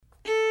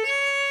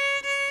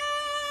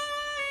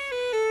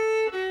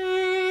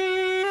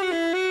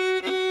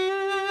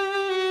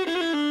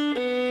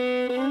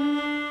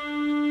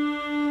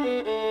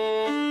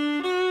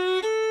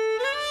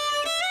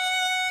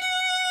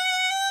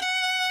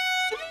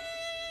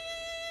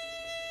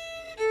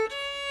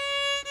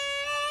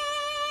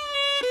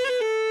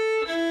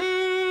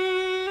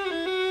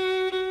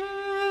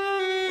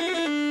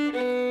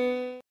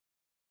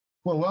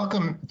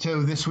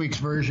to this week's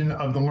version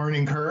of The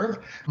Learning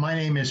Curve. My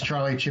name is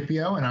Charlie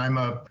Chipio, and I'm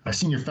a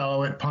senior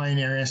fellow at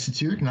Pioneer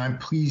Institute, and I'm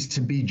pleased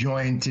to be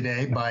joined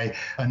today by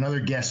another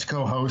guest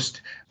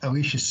co-host,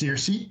 Alicia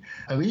Searcy.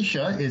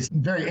 Alicia is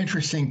very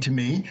interesting to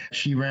me.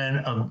 She ran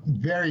a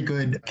very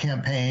good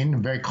campaign, a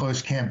very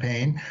close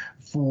campaign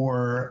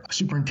for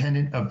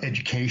superintendent of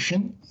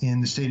education in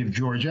the state of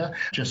Georgia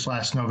just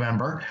last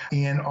November.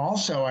 And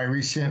also, I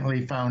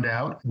recently found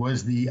out,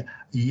 was the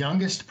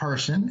youngest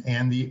person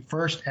and the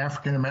first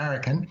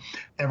African-American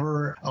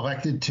ever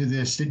elected to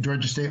the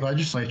Georgia State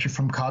Legislature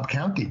from Cobb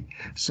County.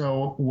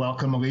 So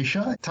welcome,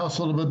 Alicia. Tell us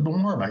a little bit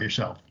more about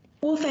yourself.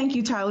 Well, thank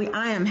you, Charlie.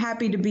 I am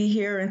happy to be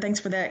here, and thanks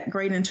for that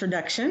great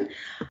introduction.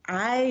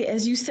 I,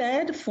 as you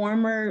said,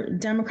 former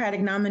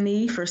Democratic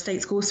nominee for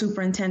state school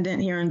superintendent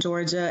here in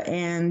Georgia,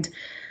 and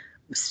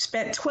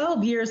spent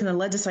 12 years in the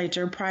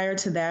legislature prior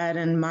to that,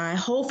 and my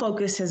whole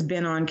focus has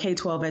been on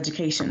K-12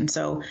 education.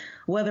 So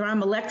whether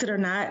I'm elected or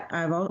not,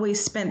 I've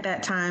always spent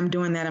that time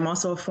doing that. I'm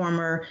also a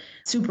former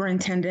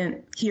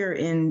superintendent here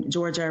in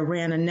Georgia. I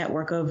ran a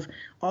network of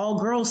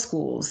all-girls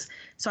schools.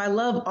 So I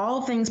love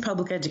all things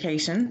public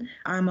education.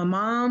 I'm a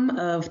mom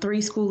of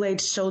 3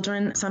 school-age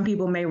children. Some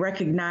people may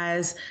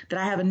recognize that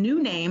I have a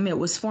new name. It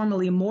was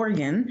formerly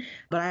Morgan,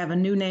 but I have a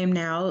new name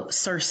now,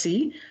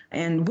 Searcy.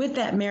 And with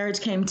that marriage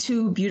came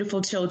 2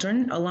 beautiful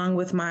children, along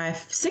with my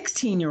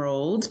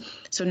 16-year-old.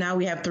 So now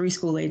we have 3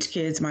 school-age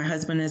kids. My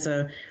husband is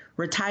a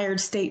retired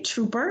state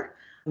trooper.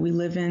 We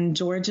live in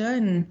Georgia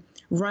and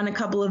run a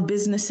couple of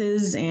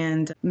businesses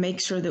and make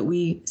sure that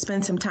we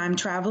spend some time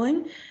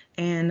traveling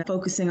and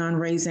focusing on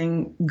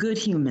raising good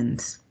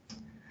humans.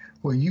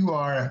 Well, you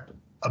are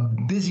a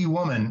busy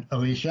woman,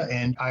 Alicia,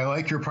 and I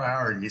like your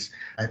priorities.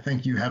 I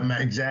think you have them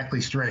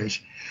exactly straight.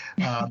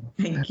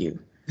 Thank you.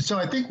 So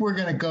I think we're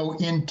going to go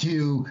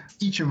into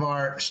each of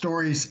our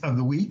stories of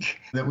the week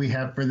that we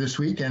have for this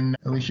week. And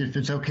Alicia, if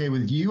it's okay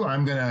with you,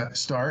 I'm going to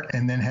start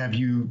and then have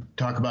you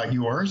talk about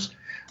yours.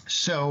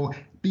 So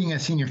being a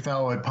senior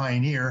fellow at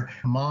Pioneer,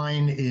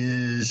 mine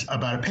is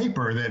about a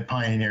paper that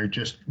Pioneer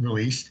just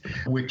released,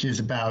 which is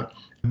about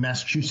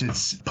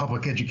Massachusetts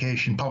public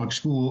education, public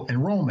school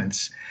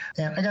enrollments.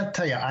 And I got to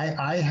tell you,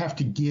 I have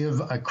to give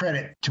a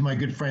credit to my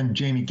good friend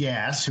Jamie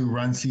Gass, who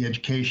runs the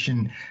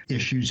education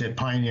issues at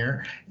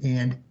Pioneer.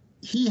 And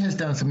he has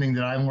done something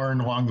that I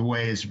learned along the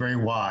way is very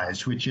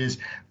wise, which is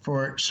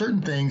for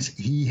certain things,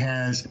 he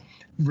has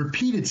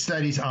repeated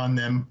studies on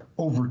them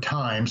over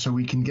time so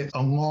we can get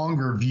a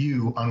longer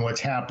view on what's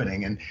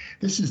happening. And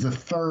this is the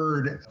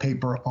 3rd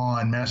paper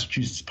on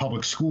Massachusetts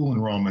public school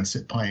enrollments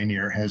that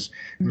Pioneer has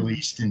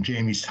released in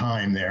Jamie's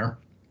time there.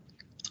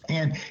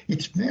 And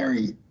it's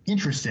very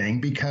interesting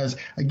because,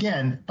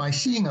 again, by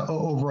seeing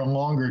over a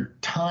longer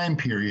time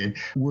period,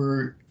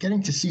 we're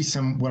getting to see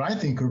some what I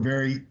think are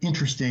very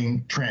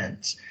interesting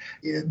trends.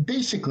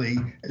 Basically,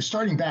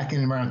 starting back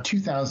in around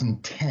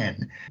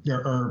 2010,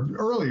 or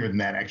earlier than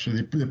that,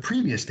 actually, the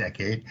previous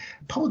decade,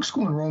 public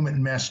school enrollment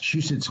in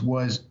Massachusetts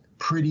was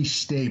pretty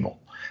stable.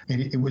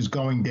 It was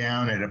going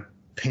down at a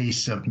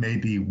pace of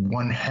maybe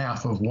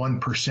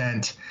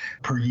 0.5%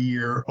 per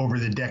year over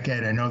the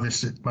decade. I know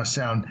this must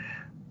sound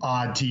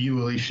odd to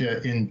you,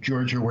 Alicia, in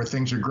Georgia, where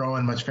things are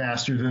growing much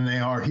faster than they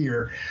are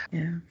here.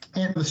 Yeah.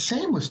 And the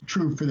same was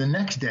true for the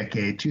next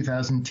decade,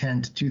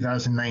 2010 to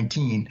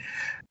 2019.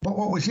 But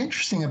what was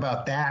interesting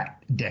about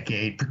that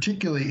decade,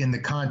 particularly in the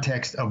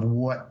context of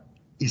what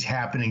is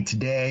happening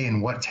today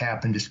and what's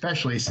happened,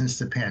 especially since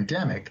the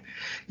pandemic,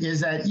 is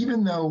that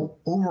even though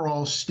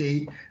overall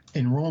state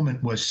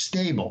enrollment was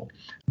stable,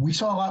 we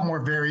saw a lot more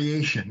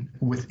variation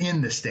within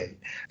the state.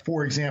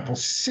 For example,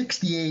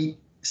 68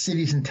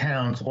 cities and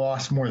towns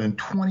lost more than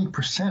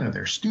 20% of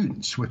their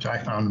students, which I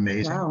found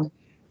amazing. Wow.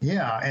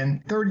 Yeah,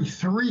 and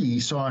 33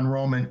 saw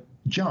enrollment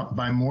jump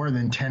by more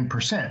than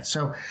 10%.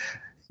 So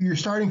you're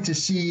starting to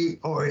see,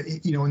 or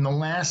in the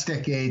last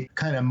decade,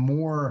 kind of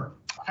more,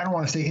 I don't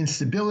want to say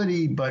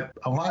instability, but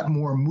a lot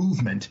more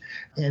movement.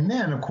 And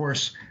then, of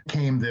course,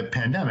 came the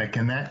pandemic,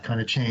 and that kind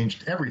of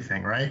changed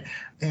everything, right?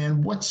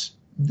 And what's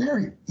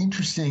very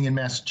interesting in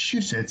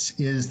Massachusetts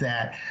is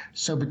that,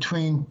 so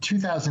between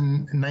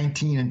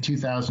 2019 and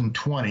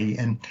 2020,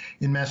 and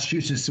in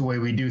Massachusetts, the way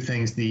we do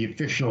things, the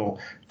official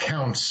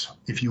counts,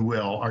 if you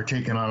will, are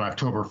taken on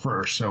October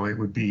 1st. So it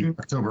would be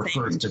October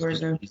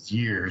 1st of these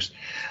years.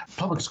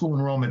 Public school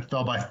enrollment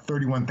fell by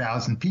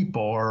 31,000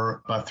 people,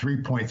 or about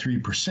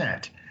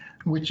 3.3%,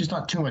 which is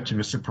not too much of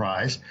a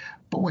surprise.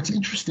 But what's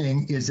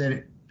interesting is that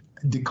it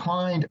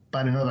declined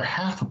about another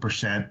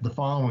 0.5% the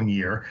following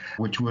year,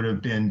 which would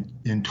have been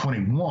in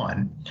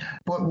 21.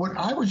 But what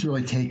I was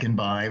really taken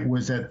by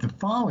was that by the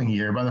following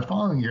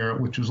year,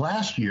 which was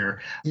last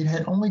year, it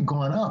had only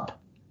gone up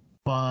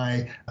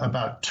by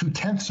about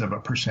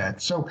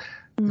 0.2%. So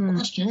the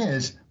question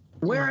is,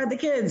 where are the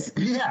kids?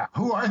 Yeah,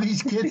 who are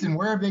these kids and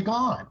where have they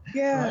gone?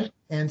 Yeah. Right?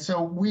 And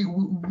so we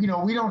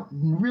don't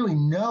really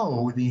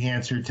know the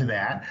answer to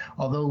that,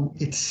 although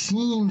it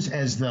seems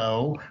as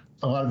though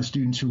a lot of the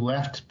students who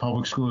left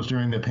public schools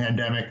during the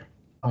pandemic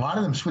A lot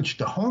of them switched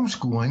to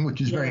homeschooling,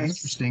 which is very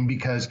interesting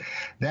because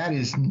that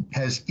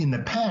has in the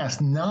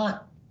past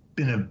not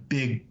been a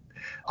big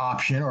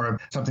option or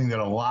something that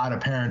a lot of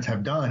parents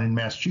have done in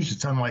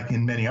Massachusetts, unlike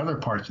in many other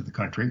parts of the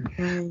country.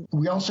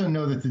 We also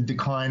know that the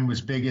decline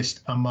was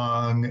biggest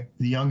among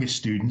the youngest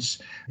students,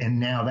 and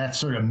now that's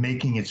sort of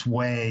making its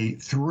way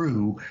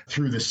through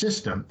the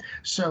system.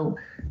 So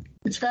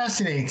it's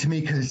fascinating to me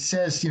because it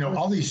says,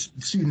 all these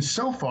students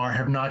so far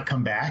have not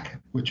come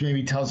back, which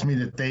maybe tells me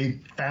that they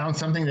found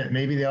something that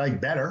maybe they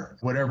like better,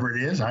 whatever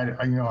it is.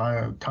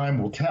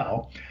 Time will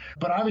tell.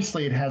 But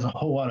obviously, it has a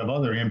whole lot of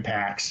other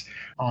impacts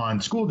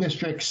on school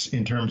districts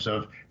in terms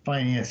of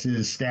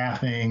finances,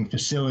 staffing,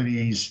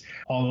 facilities,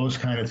 all those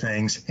kind of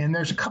things. And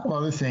there's a couple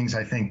other things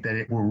I think that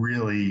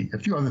a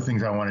few other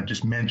things I want to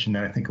just mention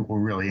that I think it will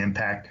really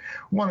impact.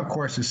 One, of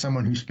course, is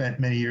someone who spent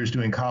many years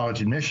doing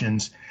college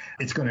admissions.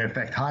 It's going to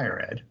affect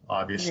higher ed,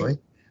 obviously.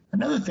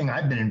 Another thing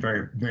I've been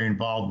very, very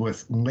involved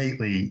with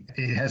lately,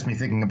 it has me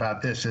thinking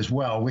about this as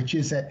well, which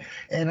is that,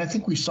 and I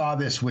think we saw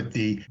this with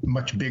the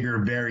much bigger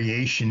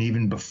variation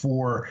even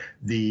before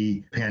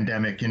the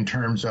pandemic in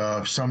terms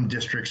of some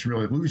districts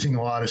really losing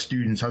a lot of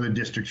students, other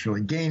districts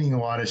really gaining a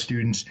lot of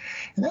students.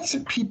 And that's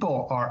that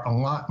people are a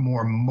lot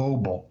more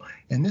mobile.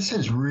 And this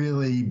has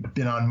really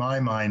been on my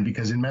mind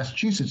because in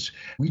Massachusetts,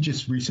 we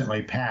just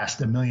recently passed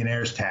a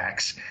millionaire's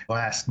tax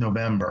last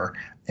November.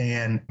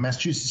 And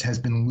Massachusetts has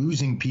been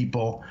losing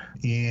people.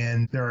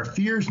 And there are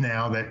fears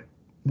now that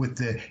with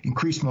the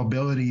increased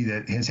mobility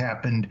that has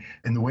happened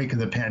in the wake of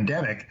the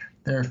pandemic,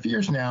 there are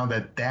fears now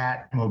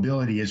that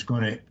mobility is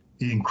going to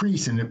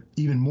increase and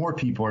even more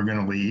people are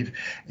going to leave.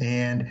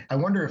 And I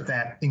wonder if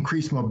that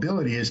increased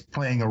mobility is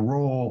playing a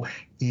role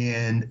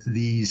in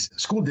these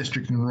school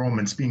district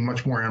enrollments being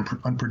much more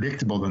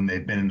unpredictable than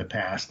they've been in the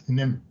past. And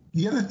then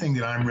the other thing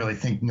that I'm really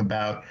thinking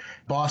about,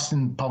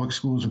 Boston public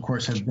schools, of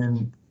course, have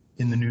been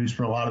in the news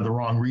for a lot of the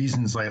wrong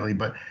reasons lately,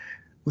 but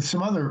with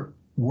some other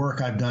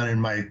work I've done in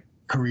my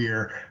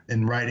career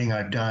and writing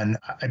I've done,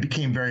 I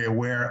became very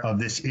aware of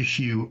this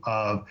issue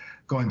of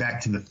going back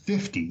to the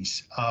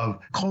 50s of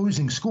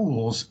closing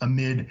schools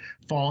amid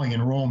falling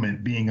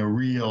enrollment being a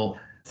real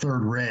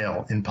third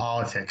rail in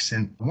politics.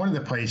 And one of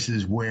the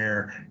places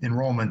where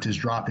enrollment is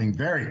dropping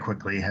very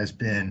quickly has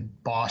been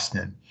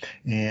Boston.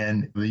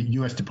 And the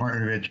U.S.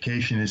 Department of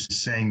Education is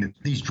saying that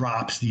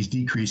these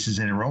decreases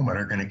in enrollment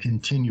are going to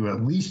continue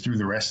at least through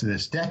the rest of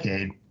this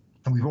decade.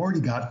 And we've already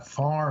got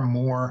far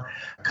more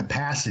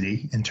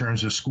capacity in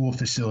terms of school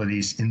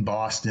facilities in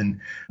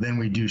Boston than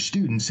we do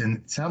students. And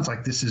it sounds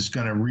like this is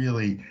going to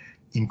really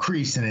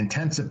increase and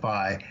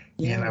intensify.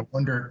 Yeah. And I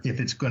wonder if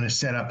it's going to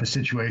set up a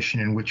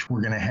situation in which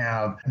we're going to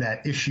have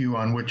that issue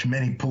on which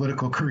many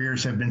political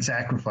careers have been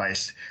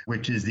sacrificed,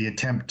 which is the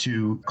attempt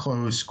to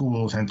close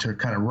schools and to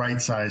kind of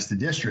right-size the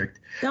district.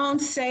 Don't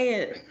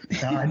say it.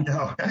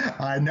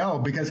 I know,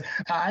 because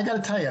I got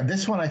to tell you,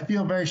 this one I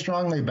feel very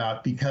strongly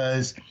about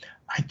because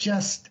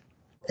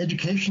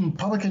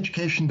public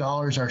education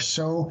dollars are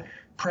so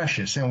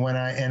precious.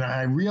 And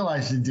I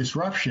realize the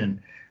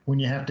disruption when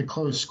you have to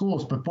close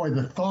schools, but boy,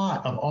 the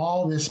thought of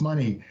all this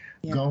money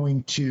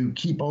going to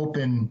keep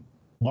open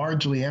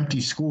largely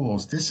empty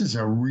schools, this is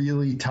a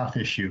really tough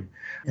issue.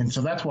 And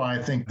so that's why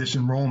I think this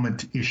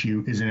enrollment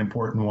issue is an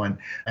important one.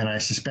 And I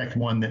suspect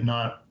one that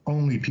not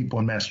only people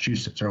in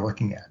Massachusetts are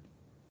looking at.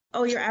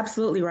 Oh, you're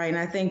absolutely right. And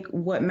I think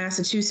what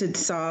Massachusetts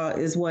saw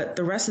is what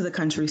the rest of the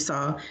country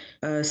saw,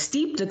 a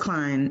steep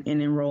decline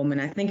in enrollment.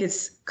 I think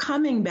it's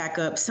coming back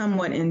up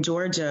somewhat in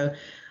Georgia,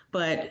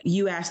 but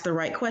you asked the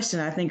right question.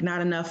 I think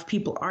not enough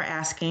people are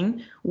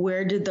asking,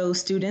 where did those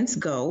students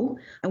go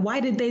and why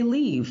did they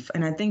leave?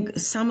 And I think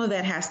some of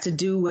that has to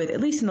do with,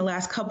 at least in the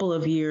last couple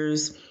of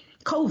years,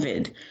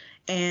 COVID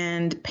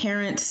and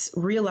parents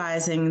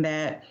realizing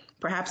that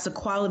perhaps the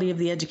quality of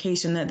the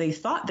education that they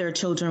thought their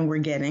children were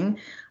getting,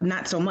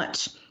 not so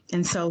much.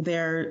 And so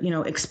they're,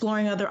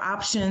 exploring other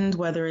options,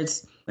 whether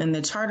it's in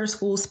the charter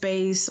school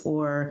space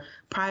or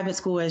private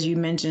school, as you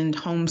mentioned,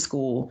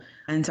 homeschool.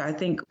 And so I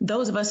think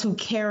those of us who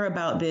care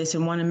about this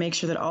and want to make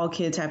sure that all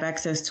kids have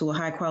access to a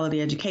high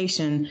quality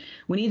education,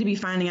 we need to be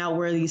finding out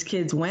where these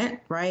kids went,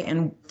 right?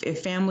 And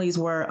if families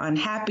were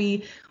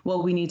unhappy,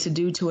 what we need to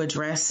do to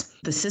address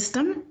the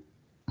system,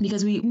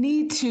 because we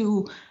need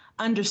to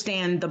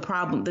understand the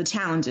problem, the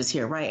challenges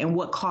here, right? And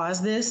what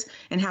caused this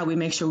and how we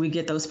make sure we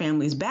get those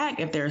families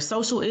back if there are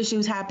social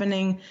issues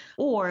happening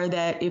or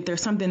that if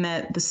there's something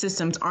that the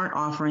systems aren't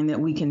offering, that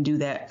we can do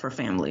that for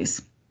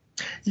families.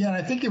 Yeah, and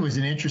I think it was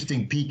an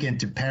interesting peek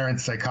into parent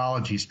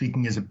psychology,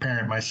 speaking as a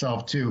parent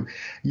myself too,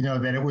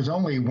 that it was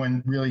only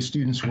when really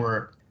students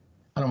were,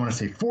 I don't want to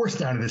say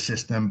forced out of the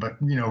system, but,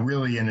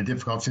 really in a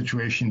difficult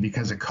situation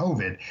because of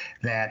COVID,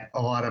 that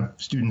a lot of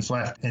students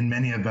left and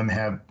many of them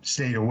have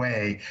stayed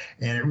away.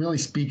 And it really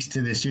speaks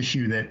to this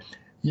issue that,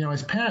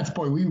 as parents,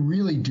 boy, we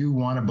really do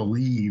want to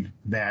believe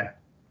that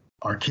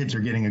our kids are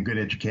getting a good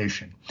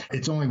education.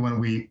 It's only when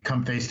we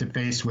come face to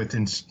face with,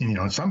 in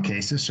some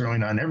cases, certainly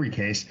not in every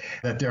case,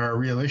 that there are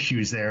real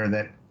issues there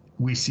that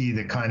we see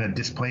the kind of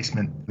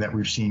displacement that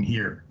we've seen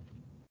here.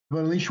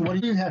 But Alicia, what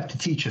do you have to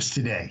teach us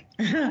today?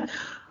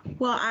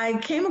 Well, I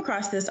came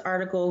across this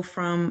article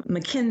from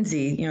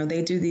McKinsey.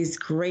 They do these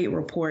great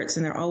reports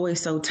and they're always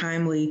so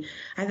timely.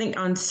 I think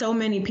on so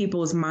many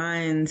people's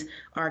minds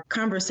are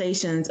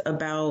conversations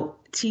about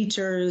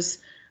teachers,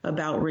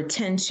 about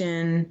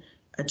retention,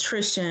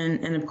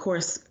 attrition, and of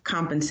course,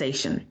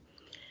 compensation.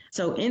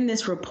 So in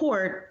this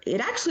report, it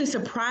actually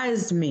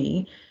surprised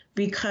me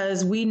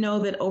because we know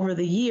that over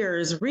the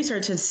years,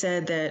 research has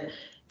said that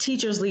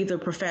teachers leave the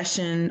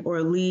profession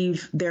or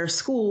leave their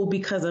school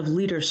because of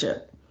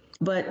leadership.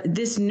 But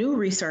this new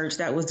research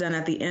that was done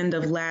at the end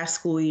of last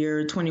school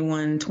year,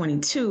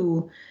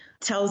 21-22,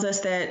 tells us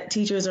that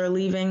teachers are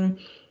leaving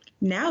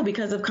now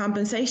because of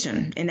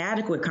compensation,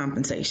 inadequate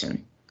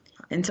compensation.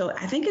 And so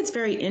I think it's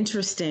very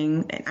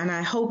interesting, and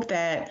I hope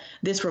that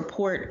this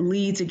report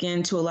leads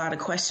again to a lot of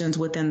questions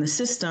within the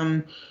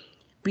system,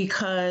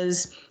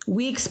 because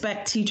we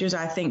expect teachers,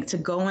 I think, to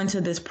go into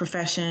this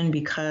profession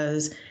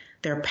because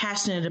they're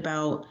passionate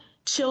about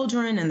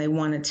children and they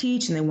want to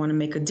teach and they want to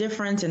make a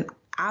difference. And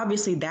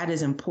obviously that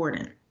is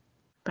important.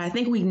 But I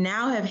think we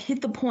now have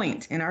hit the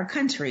point in our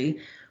country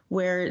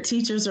where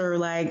teachers are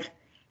like,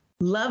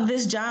 love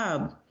this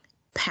job,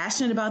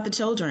 passionate about the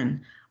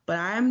children, but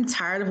I'm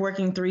tired of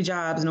working 3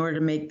 jobs in order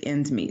to make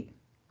ends meet.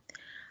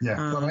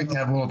 Yeah, I'd like to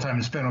have a little time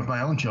to spend with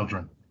my own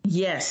children.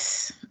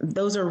 Yes,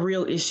 those are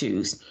real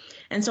issues.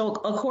 And so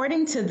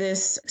according to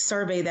this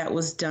survey that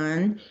was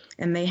done,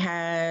 and they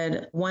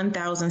had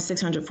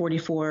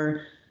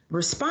 1,644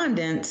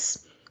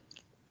 respondents,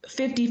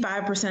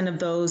 55% of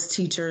those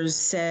teachers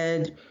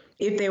said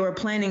if they were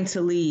planning to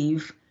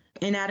leave,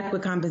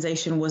 inadequate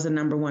compensation was the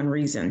number one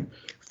reason,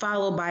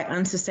 followed by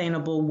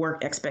unsustainable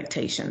work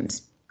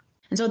expectations.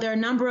 And so there are a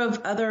number of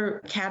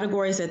other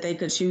categories that they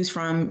could choose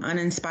from: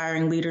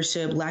 uninspiring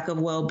leadership, lack of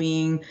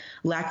well-being,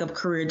 lack of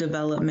career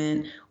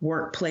development,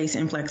 workplace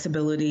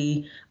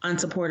inflexibility,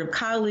 unsupportive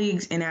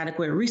colleagues,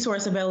 inadequate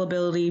resource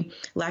availability,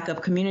 lack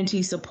of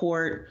community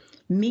support,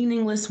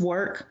 meaningless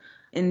work,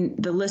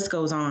 and the list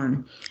goes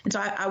on. And so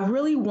I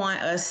really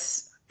want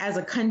us as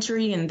a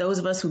country and those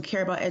of us who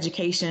care about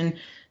education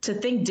to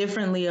think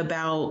differently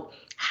about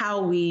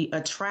how we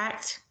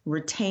attract,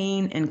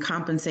 retain, and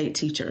compensate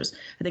teachers.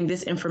 I think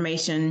this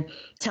information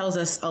tells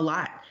us a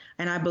lot.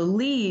 And I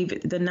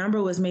believe the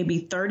number was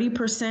maybe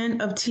 30%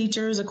 of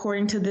teachers,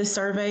 according to this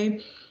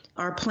survey,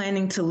 are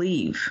planning to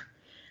leave.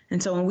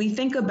 And so when we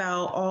think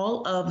about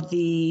all of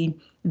the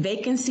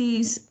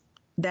vacancies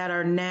that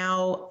are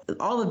now,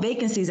 all the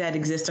vacancies that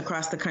exist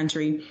across the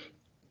country,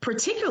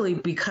 particularly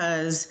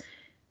because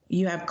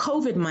you have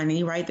COVID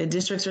money, right? The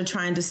districts are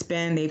trying to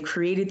spend. They've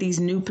created these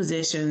new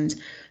positions.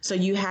 So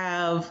you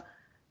have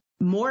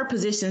more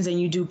positions than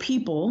you do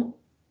people.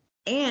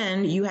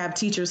 And you have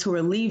teachers who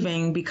are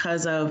leaving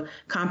because of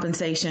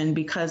compensation,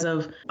 because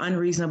of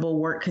unreasonable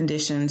work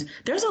conditions.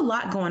 There's a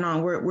lot going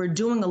on. We're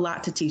doing a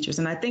lot to teachers.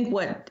 And I think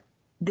what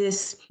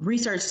this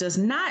research does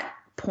not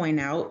point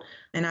out,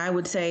 and I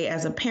would say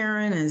as a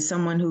parent and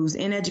someone who's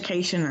in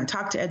education, I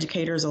talk to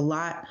educators a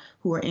lot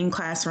who are in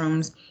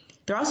classrooms,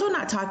 they're also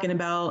not talking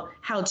about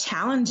how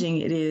challenging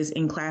it is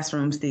in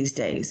classrooms these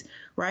days,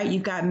 right?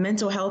 You've got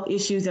mental health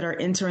issues that are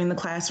entering the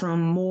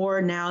classroom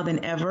more now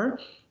than ever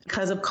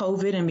because of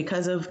COVID and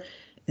because of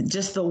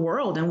just the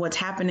world and what's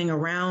happening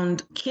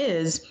around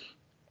kids.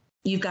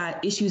 You've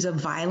got issues of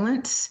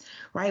violence,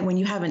 right? When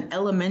you have an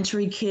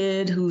elementary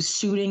kid who's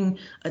shooting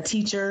a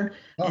teacher.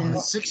 And a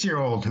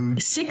 6-year-old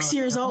who's 6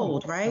 years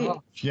old, right?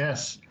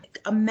 Yes.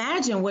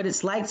 Imagine what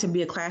it's like to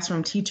be a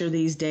classroom teacher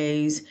these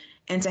days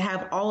and to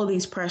have all of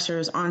these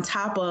pressures on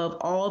top of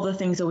all the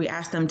things that we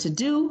ask them to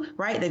do,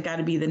 right? They've got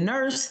to be the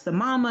nurse, the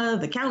mama,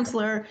 the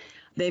counselor.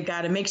 They've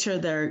got to make sure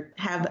they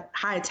have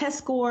high test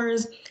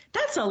scores.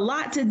 That's a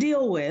lot to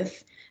deal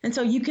with. And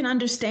so you can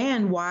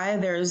understand why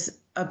there's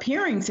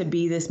appearing to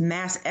be this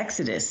mass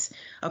exodus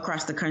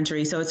across the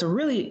country. So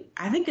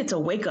I think it's a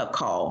wake up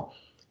call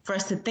for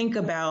us to think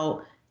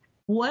about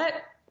what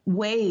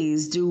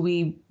ways do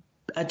we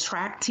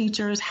attract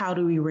teachers? How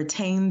do we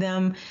retain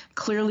them?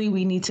 Clearly,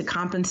 we need to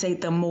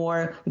compensate them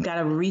more. We've got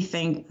to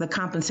rethink the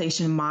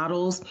compensation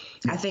models.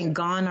 I think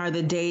gone are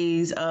the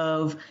days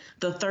of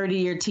the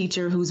 30-year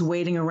teacher who's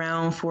waiting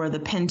around for the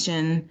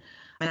pension.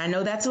 And I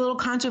know that's a little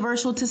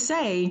controversial to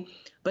say,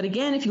 but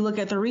again, if you look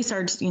at the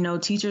research,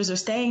 teachers are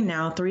staying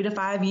now 3 to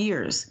 5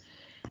 years.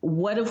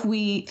 What if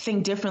we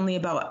think differently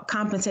about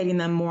compensating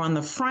them more on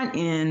the front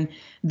end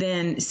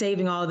than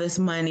saving all this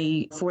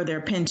money for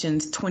their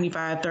pensions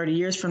 25, 30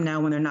 years from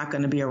now when they're not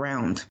going to be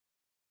around?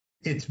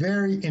 It's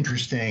very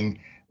interesting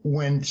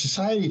when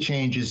society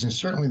changes, and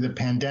certainly the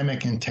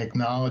pandemic and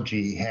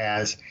technology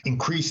has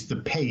increased the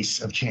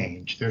pace of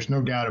change. There's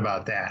no doubt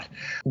about that.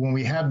 When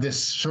we have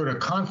this sort of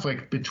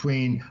conflict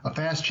between a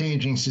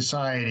fast-changing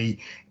society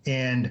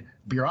and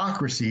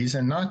bureaucracies,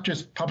 and not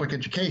just public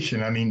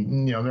education. I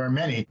mean, there are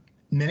many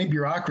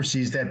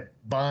bureaucracies that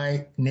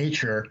by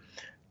nature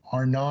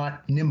are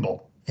not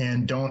nimble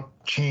and don't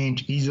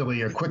change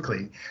easily or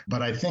quickly.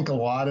 But I think a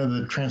lot of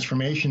the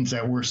transformations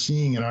that we're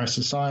seeing in our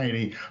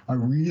society are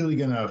really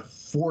going to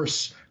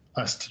force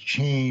us to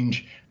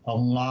change a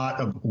lot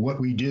of what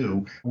we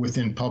do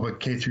within public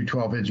K through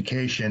 12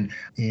 education.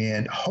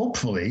 And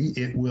hopefully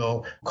it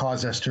will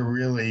cause us to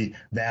really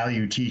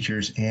value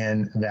teachers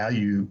and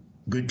value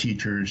good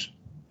teachers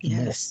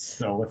more.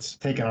 So let's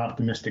take an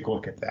optimistic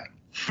look at that.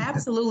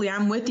 Absolutely.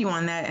 I'm with you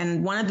on that.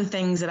 And one of the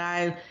things that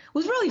I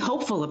was really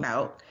hopeful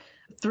about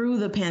through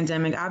the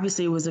pandemic,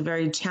 obviously it was a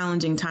very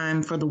challenging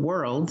time for the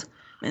world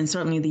and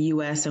certainly the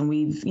US, and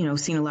we've,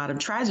 seen a lot of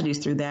tragedies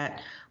through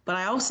that. But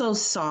I also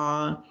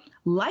saw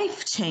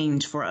life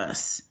change for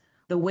us.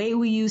 The way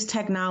we use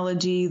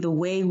technology, the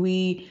way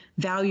we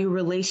value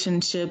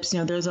relationships,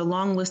 there's a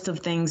long list of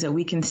things that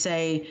we can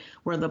say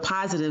were the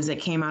positives that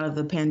came out of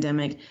the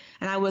pandemic.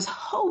 And I was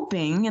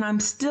hoping, and I'm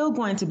still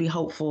going to be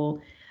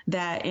hopeful,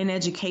 that in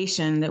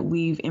education that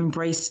we've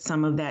embraced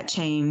some of that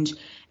change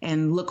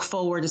and look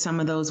forward to some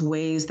of those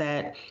ways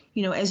that,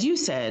 as you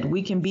said,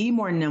 we can be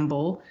more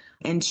nimble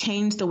and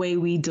change the way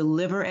we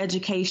deliver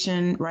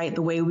education, right?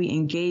 The way we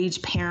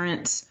engage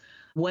parents,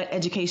 what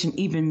education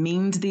even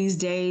means these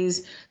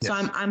days. Yes. So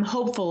I'm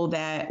hopeful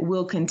that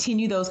we'll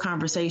continue those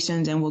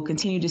conversations and we'll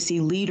continue to see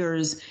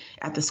leaders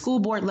at the school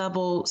board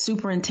level,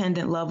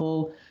 superintendent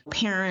level,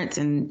 parents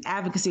and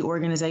advocacy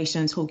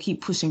organizations who'll keep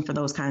pushing for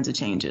those kinds of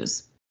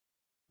changes.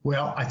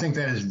 Well, I think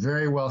that is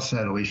very well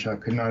said, Alicia. I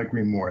could not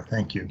agree more.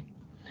 Thank you.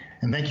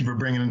 And thank you for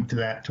bringing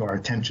that to our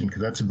attention,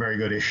 because that's a very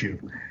good issue.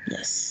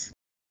 Yes.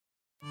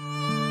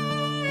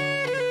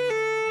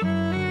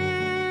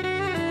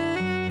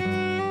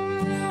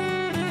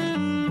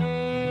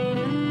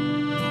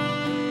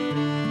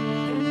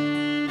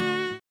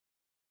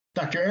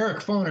 Dr. Eric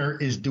Foner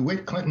is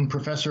DeWitt Clinton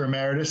Professor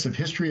Emeritus of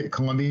History at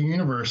Columbia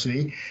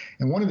University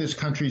and one of this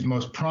country's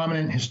most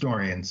prominent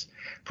historians.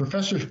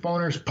 Professor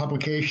Foner's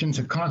publications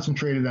have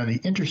concentrated on the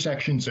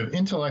intersections of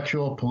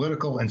intellectual,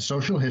 political, and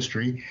social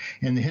history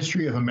and the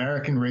history of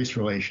American race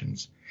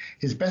relations.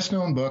 His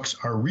best-known books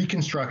are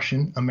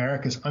Reconstruction,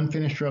 America's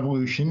Unfinished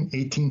Revolution,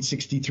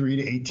 1863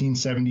 to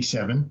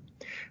 1877,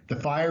 The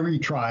Fiery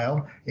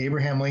Trial,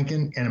 Abraham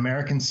Lincoln and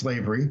American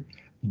Slavery,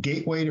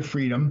 Gateway to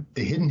Freedom,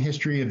 The Hidden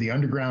History of the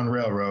Underground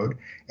Railroad,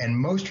 and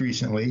most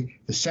recently,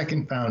 The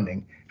Second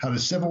Founding, How the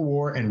Civil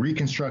War and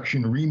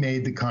Reconstruction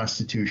Remade the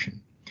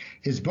Constitution.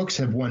 His books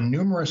have won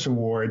numerous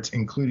awards,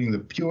 including the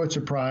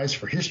Pulitzer Prize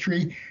for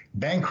History,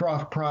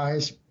 Bancroft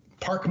Prize,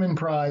 Parkman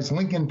Prize,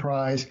 Lincoln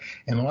Prize,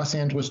 and Los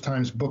Angeles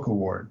Times Book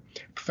Award.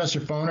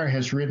 Professor Foner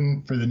has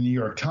written for the New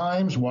York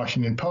Times,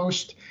 Washington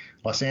Post,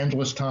 Los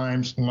Angeles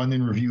Times,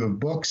 London Review of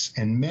Books,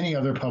 and many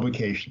other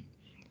publications.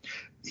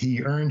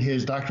 He earned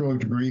his doctoral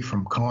degree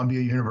from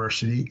Columbia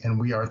University, and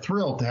we are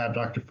thrilled to have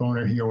Dr.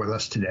 Foner here with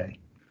us today.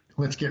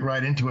 Let's get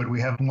right into it. We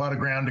have a lot of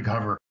ground to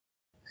cover.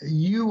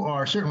 You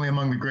are certainly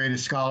among the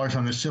greatest scholars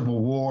on the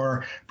Civil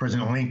War,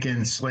 President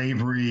Lincoln,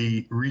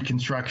 slavery,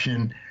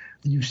 Reconstruction.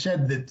 You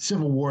said that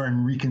Civil War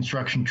and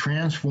Reconstruction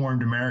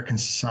transformed American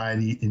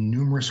society in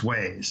numerous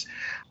ways.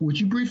 Would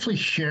you briefly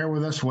share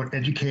with us what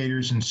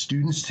educators and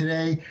students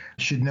today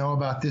should know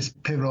about this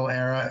pivotal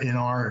era in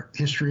our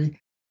history?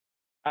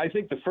 I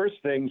think the first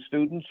thing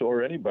students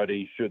or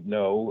anybody should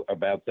know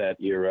about that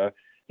era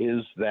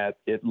is that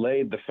it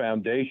laid the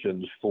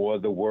foundations for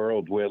the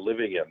world we're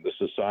living in, the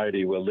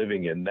society we're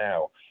living in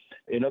now.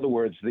 In other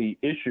words, the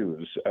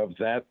issues of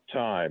that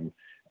time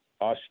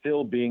are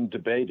still being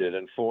debated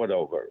and fought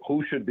over.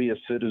 Who should be a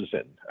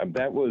citizen? And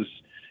that was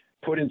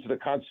put into the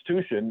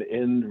Constitution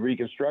in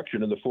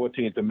Reconstruction in the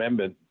 14th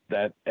Amendment,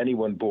 that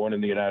anyone born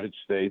in the United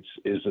States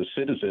is a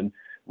citizen,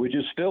 which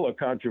is still a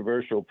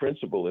controversial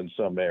principle in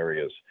some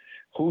areas.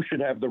 Who should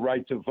have the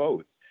right to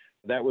vote?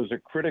 That was a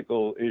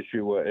critical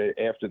issue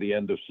after the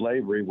end of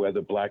slavery,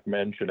 whether black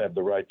men should have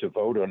the right to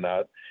vote or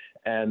not.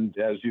 And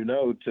as you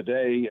know,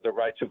 today, the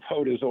right to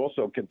vote is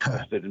also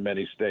contested in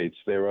many states.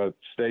 There are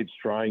states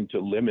trying to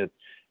limit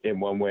in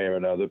one way or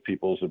another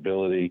people's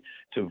ability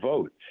to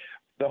vote.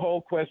 The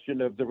whole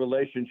question of the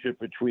relationship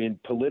between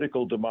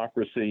political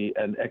democracy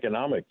and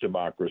economic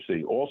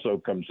democracy also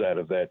comes out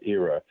of that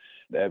era.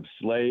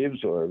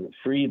 Slaves or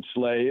freed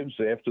slaves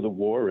after the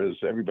war, as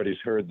everybody's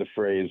heard the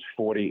phrase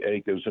 40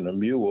 acres and a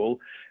mule,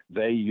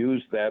 they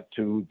used that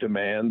to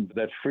demand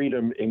that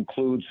freedom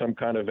include some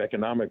kind of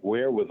economic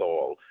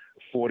wherewithal.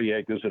 40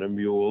 acres and a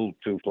mule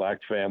to black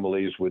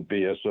families would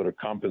be a sort of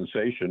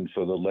compensation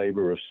for the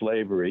labor of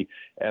slavery,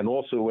 and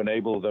also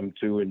enable them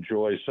to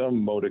enjoy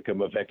some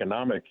modicum of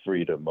economic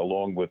freedom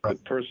along with the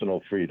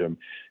personal freedom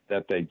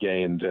that they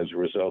gained as a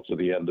result of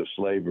the end of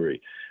slavery.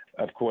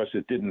 Of course,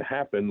 it didn't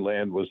happen.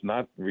 Land was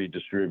not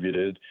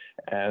redistributed,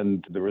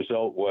 and the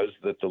result was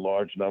that the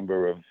large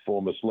number of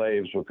former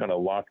slaves were kind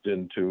of locked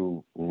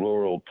into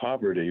rural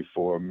poverty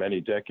for many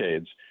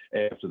decades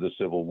after the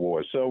Civil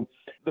War. So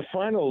the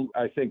final,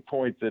 I think,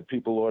 point that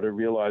people ought to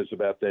realize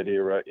about that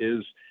era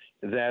is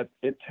that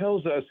it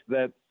tells us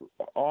that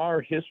our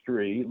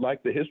history,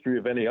 like the history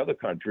of any other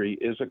country,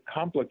 is a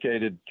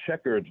complicated,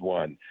 checkered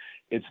one.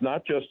 It's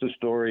not just a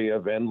story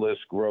of endless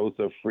growth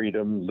of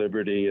freedom,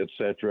 liberty,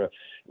 etc.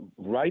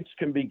 Rights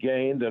can be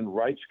gained and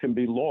rights can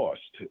be lost.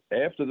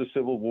 After the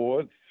Civil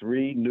War,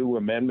 3 new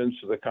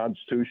amendments to the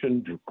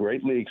Constitution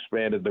greatly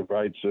expanded the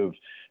rights of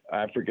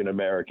African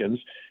Americans.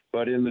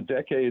 But in the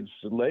decades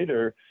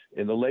later,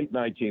 in the late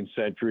 19th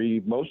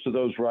century, most of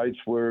those rights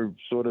were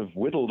sort of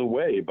whittled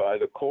away by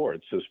the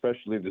courts,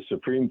 especially the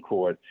Supreme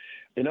Court.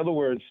 In other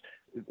words,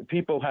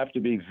 people have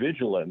to be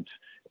vigilant.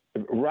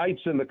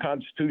 Rights in the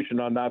Constitution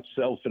are not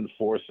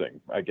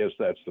self-enforcing. I guess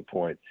that's the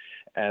point.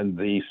 And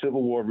the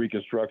Civil War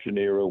Reconstruction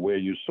era, where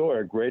you saw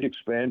a great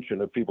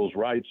expansion of people's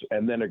rights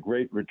and then a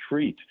great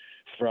retreat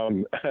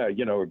from, a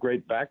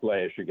great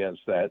backlash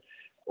against that,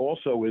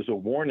 also is a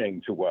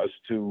warning to us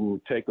to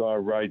take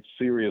our rights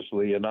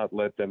seriously and not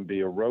let them be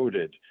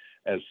eroded,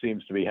 as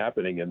seems to be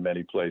happening in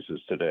many places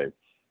today.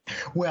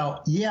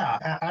 Well, yeah,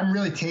 I'm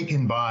really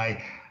taken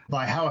by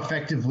how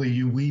effectively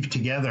you weave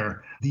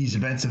together these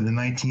events of the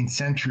 19th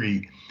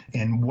century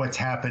and what's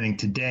happening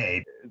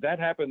today. That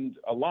happened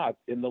a lot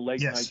in the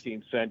late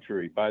 19th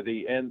century. By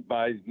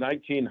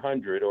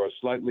 1900 or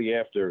slightly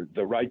after,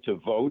 the right to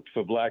vote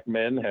for black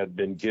men had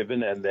been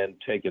given and then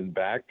taken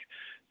back.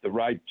 The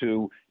right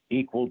to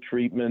equal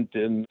treatment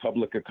in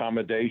public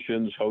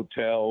accommodations,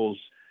 hotels,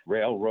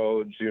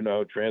 railroads,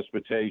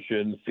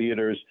 transportation,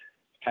 theaters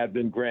had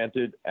been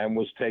granted and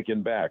was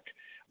taken back.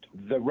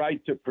 The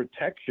right to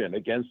protection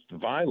against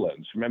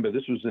violence. Remember,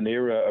 this was an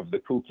era of the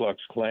Ku Klux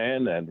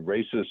Klan and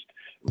racist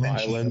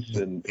violence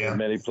in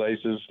many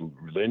places,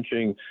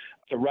 lynching.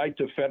 The right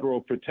to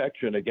federal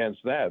protection against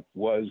that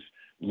was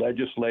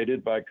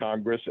legislated by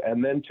Congress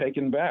and then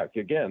taken back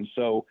again.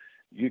 So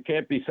you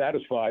can't be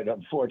satisfied,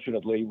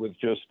 unfortunately, with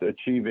just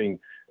achieving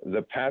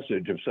the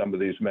passage of some of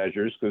these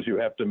measures, because you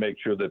have to make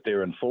sure that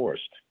they're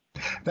enforced.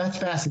 That's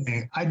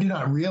fascinating. I did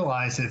not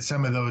realize that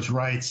some of those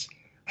rights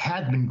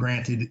had been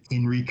granted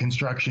in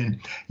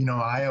Reconstruction.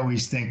 I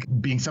always think,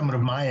 being someone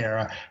of my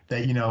era,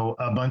 that,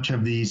 a bunch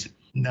of these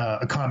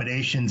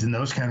accommodations and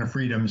those kind of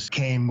freedoms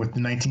came with the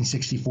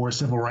 1964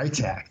 Civil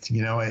Rights Act.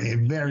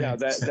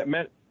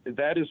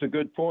 That is a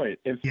good point.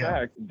 In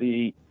fact,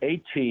 the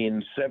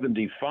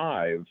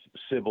 1875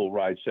 Civil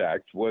Rights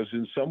Act was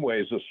in some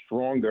ways a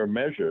stronger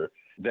measure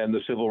than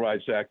the Civil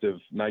Rights Act of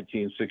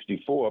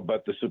 1964,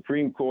 but the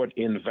Supreme Court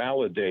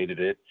invalidated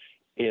it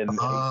in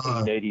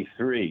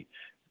 1883.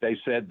 They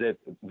said that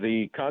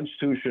the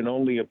Constitution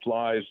only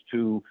applies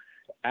to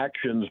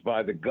actions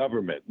by the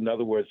government. In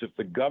other words, if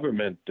the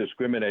government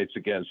discriminates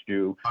against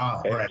you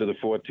after the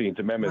 14th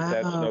Amendment,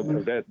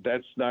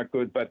 that's not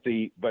good.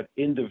 But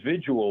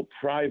individual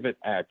private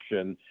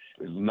action,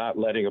 not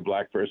letting a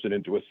black person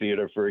into a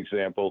theater, for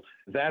example,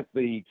 that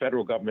the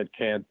federal government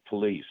can't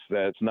police.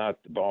 That's not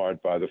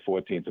barred by the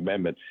 14th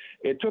Amendment.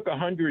 It took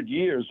 100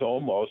 years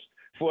almost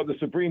for the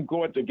Supreme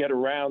Court to get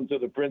around to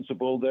the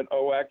principle that,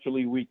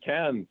 actually, we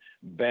can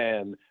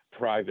ban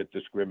private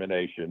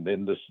discrimination.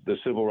 In the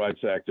Civil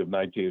Rights Act of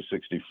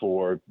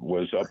 1964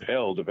 was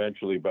upheld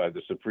eventually by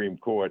the Supreme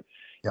Court.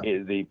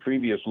 The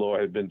previous law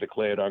had been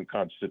declared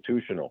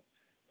unconstitutional.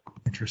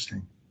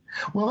 Interesting.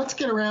 Well, let's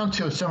get around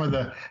to some of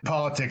the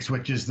politics,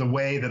 which is the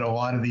way that a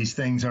lot of these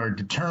things are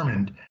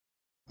determined.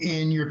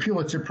 In your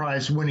Pulitzer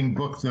Prize winning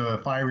book, The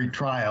Fiery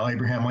Trial,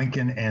 Abraham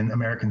Lincoln and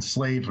American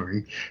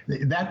Slavery,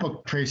 that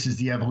book traces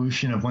the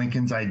evolution of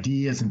Lincoln's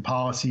ideas and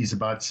policies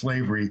about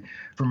slavery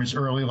from his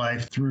early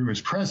life through his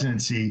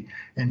presidency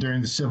and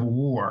during the Civil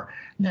War.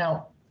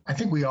 Now, I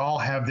think we all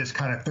have this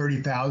kind of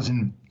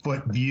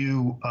 30,000-foot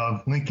view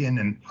of Lincoln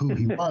and who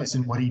he was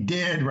and what he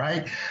did,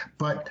 right?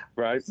 But,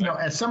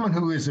 as someone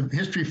who is a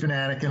history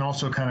fanatic and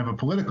also kind of a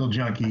political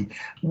junkie,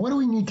 what do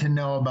we need to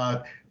know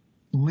about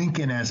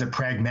Lincoln as a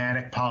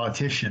pragmatic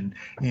politician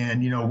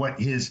and, what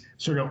his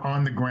sort of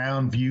on the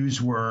ground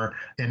views were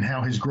and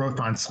how his growth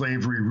on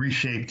slavery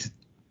reshaped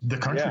the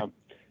country? Yeah.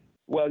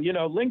 Well,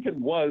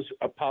 Lincoln was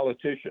a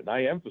politician.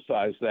 I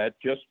emphasize that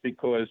just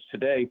because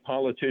today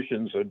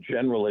politicians are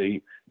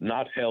generally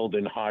not held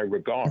in high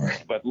regard.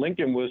 But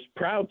Lincoln was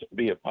proud to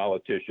be a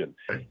politician.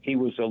 He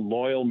was a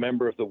loyal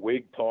member of the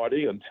Whig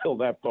Party until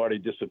that party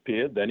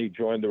disappeared. Then he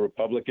joined the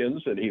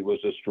Republicans, and he was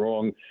a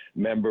strong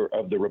member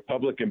of the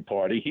Republican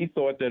Party. He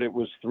thought that it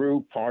was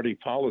through party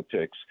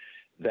politics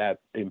that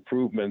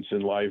improvements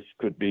in life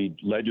could be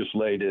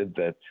legislated,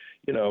 that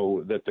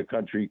the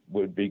country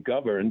would be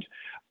governed.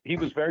 He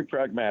was very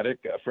pragmatic.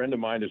 A friend of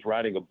mine is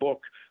writing a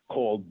book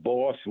called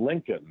Boss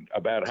Lincoln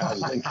about how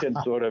Lincoln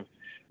sort of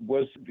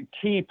was the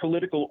key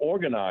political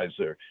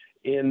organizer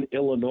in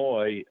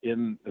Illinois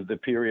in the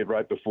period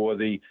right before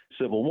the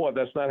Civil War.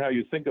 That's not how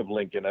you think of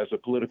Lincoln, as a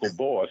political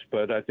boss,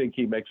 but I think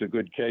he makes a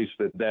good case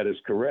that that is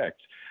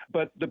correct.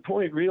 But the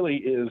point really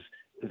is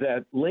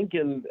that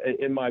Lincoln,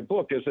 in my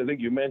book, as I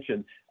think you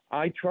mentioned,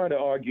 I try to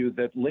argue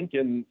that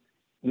Lincoln,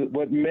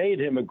 what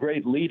made him a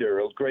great leader,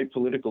 a great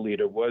political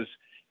leader, was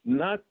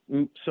not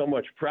so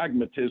much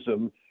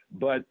pragmatism,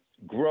 but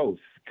growth,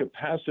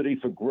 capacity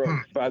for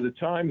growth. By the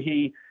time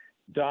he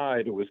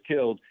died or was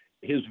killed,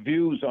 his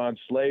views on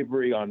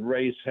slavery, on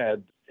race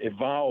had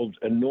evolved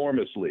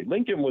enormously.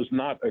 Lincoln was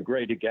not a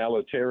great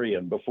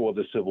egalitarian before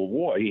the Civil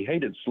War. He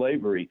hated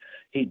slavery.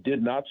 He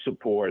did not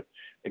support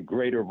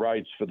greater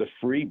rights for the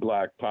free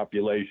black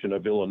population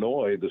of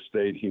Illinois, the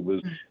state he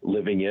was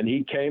living in.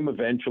 He came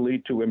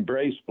eventually to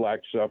embrace black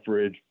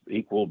suffrage,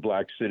 equal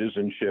black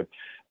citizenship.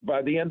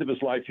 By the end of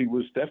his life, he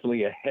was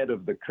definitely ahead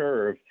of the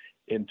curve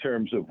in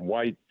terms of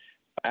white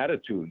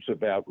attitudes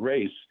about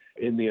race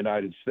in the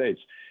United States.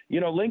 You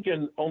know,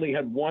 Lincoln only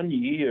had 1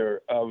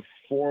 year of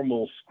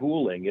formal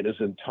schooling in his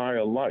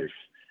entire life.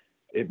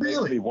 It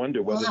makes me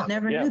wonder whether... I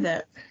never knew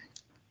that.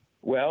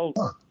 Well,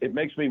 it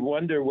makes me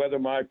wonder whether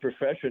my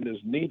profession is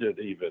needed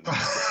even.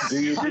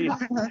 Do you need...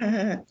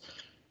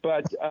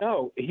 But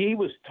no, he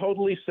was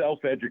totally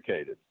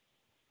self-educated.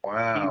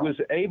 Wow. He was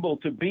able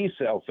to be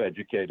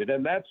self-educated.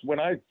 And that's when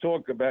I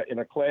talk about in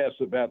a class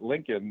about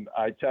Lincoln,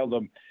 I tell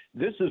them,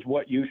 this is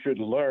what you should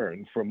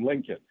learn from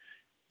Lincoln.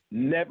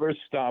 Never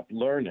stop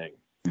learning.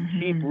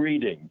 Keep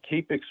reading,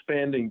 keep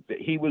expanding.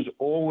 He was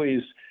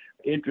always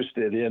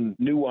interested in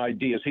new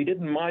ideas. He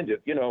didn't mind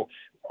it. You know,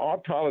 our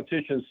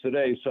politicians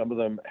today, some of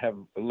them have,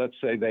 let's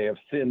say they have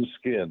thin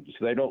skins.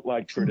 They don't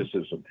like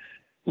criticism.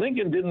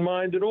 Lincoln didn't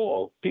mind at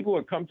all. People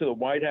would come to the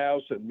White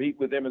House and meet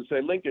with him and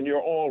say, Lincoln,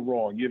 you're all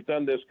wrong. You've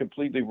done this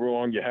completely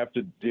wrong. You have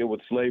to deal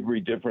with slavery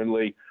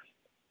differently.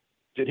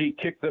 Did he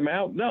kick them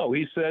out? No,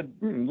 he said,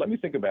 let me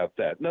think about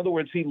that. In other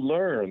words, he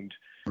learned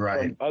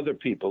from other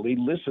people. He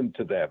listened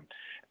to them.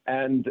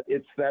 And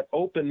it's that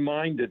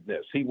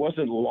open-mindedness. He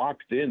wasn't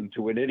locked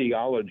into an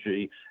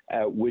ideology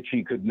which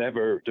he could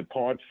never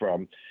depart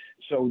from.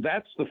 So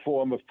that's the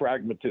form of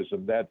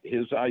pragmatism that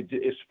his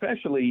idea,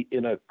 especially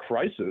in a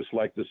crisis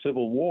like the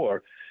Civil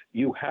War,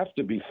 you have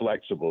to be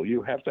flexible.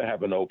 You have to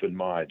have an open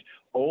mind.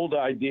 Old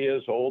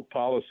ideas, old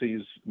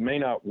policies may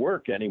not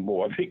work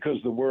anymore because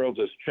the world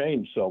has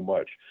changed so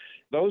much.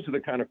 Those are the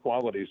kind of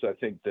qualities I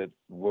think that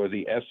were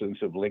the essence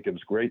of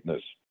Lincoln's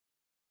greatness.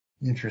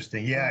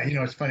 Interesting. Yeah, you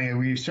know, it's funny.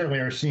 We certainly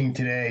are seeing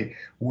today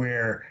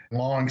where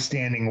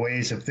long-standing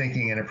ways of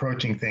thinking and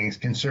approaching things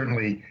can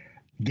certainly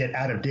get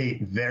out of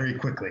date very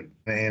quickly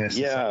in a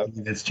society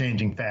that's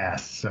changing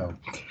fast. So,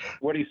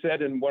 what he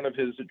said in one of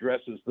his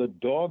addresses, the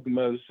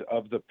dogmas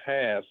of the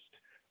past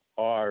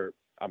are,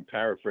 I'm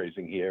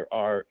paraphrasing here,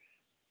 are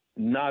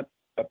not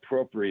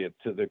appropriate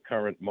to the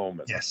current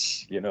moment.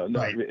 Yes. You know,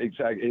 no,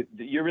 exactly.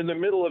 You're in the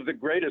middle of the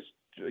greatest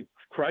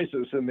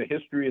crisis in the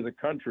history of the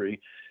country.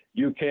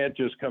 You can't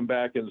just come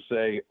back and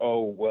say,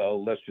 oh,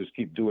 well, let's just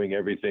keep doing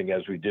everything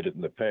as we did it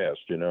in the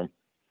past, you know?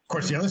 Of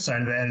course, the other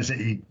side of that is that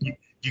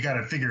you got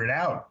to figure it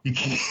out.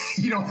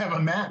 You don't have a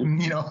map,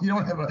 you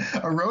don't have a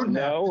roadmap to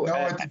know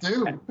what to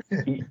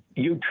do.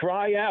 You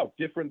try out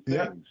different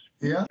things.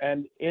 Yeah.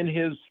 And in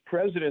his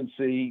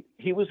presidency,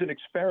 he was an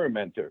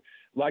experimenter.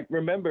 Like,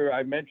 remember,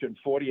 I mentioned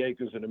 40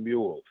 acres and a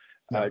mule.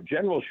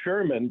 General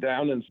Sherman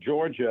down in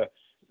Georgia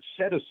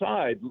set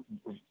aside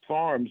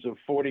farms of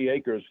 40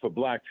 acres for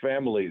black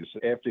families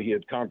after he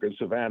had conquered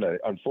Savannah.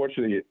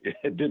 Unfortunately,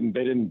 they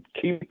didn't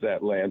keep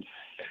that land.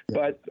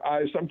 But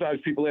sometimes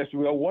people ask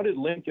me, well, what did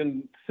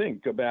Lincoln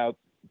think about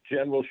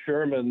General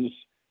Sherman's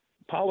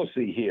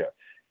policy here?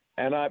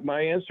 And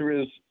my answer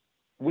is,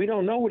 we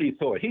don't know what he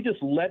thought. He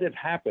just let it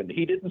happen.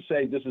 He didn't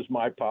say, this is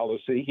my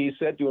policy. He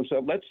said to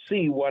himself, let's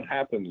see what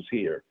happens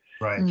here.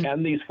 Right.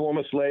 Can these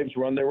former slaves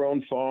run their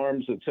own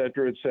farms, et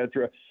cetera, et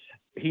cetera?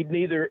 He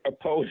neither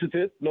opposed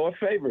it nor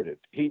favored it.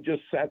 He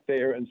just sat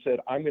there and said,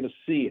 I'm going to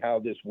see how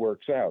this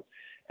works out.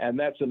 And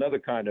that's another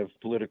kind of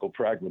political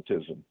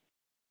pragmatism.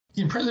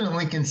 In President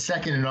Lincoln's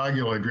second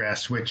inaugural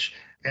address, which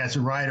as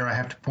a writer, I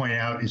have to point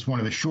out, is one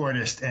of the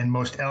shortest and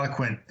most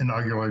eloquent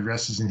inaugural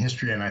addresses in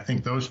history, and I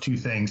think those two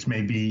things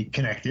may be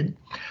connected.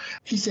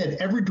 He said,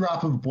 every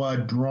drop of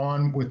blood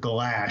drawn with the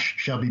lash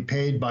shall be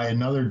paid by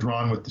another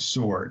drawn with the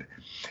sword.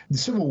 The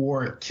Civil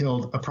War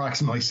killed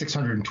approximately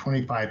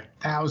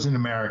 625,000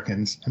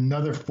 Americans.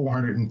 Another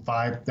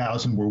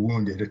 405,000 were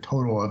wounded, a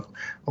total of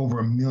over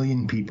 1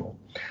 million people.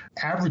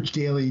 Average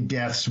daily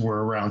deaths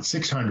were around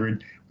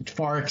 600, which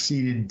far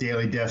exceeded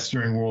daily deaths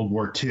during World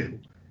War II.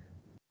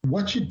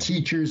 What should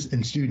teachers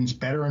and students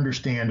better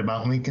understand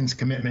about Lincoln's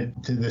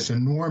commitment to this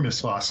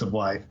enormous loss of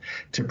life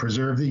to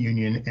preserve the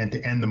Union and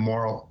to end the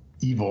moral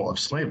evil of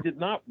slavery? He did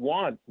not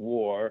want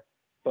war,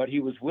 but he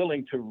was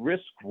willing to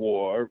risk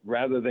war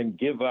rather than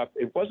give up.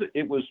 It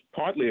was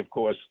partly, of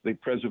course, the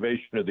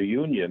preservation of the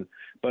Union,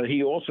 but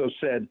he also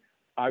said,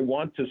 I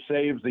want to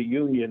save the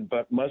Union,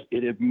 but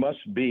it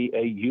must be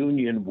a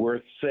Union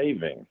worth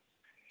saving.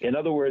 In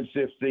other words,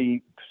 if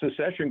the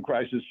secession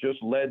crisis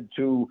just led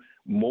to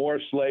more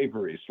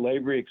slavery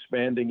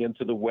expanding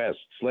into the West,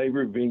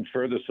 slavery being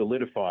further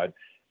solidified,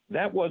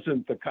 that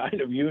wasn't the kind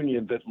of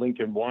union that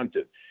Lincoln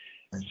wanted.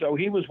 So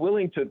he was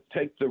willing to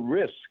take the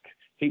risk.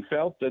 He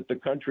felt that the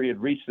country had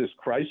reached this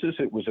crisis.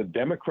 It was a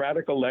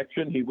democratic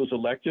election. He was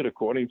elected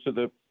according to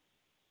the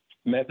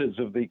methods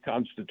of the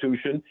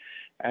Constitution.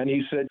 And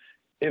he said,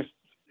 if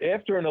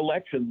after an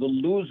election, the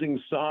losing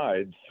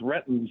side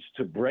threatens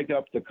to break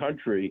up the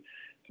country,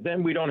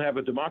 then we don't have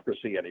a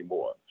democracy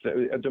anymore.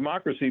 So a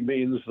democracy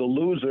means the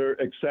loser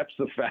accepts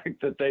the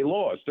fact that they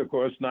lost. Of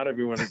course, not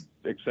everyone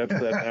accepts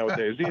that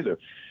nowadays either.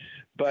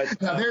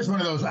 But now, there's one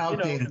of those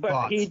outdated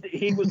thoughts.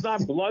 He was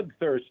not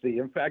bloodthirsty.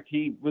 In fact,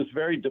 he was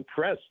very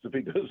depressed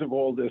because of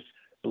all this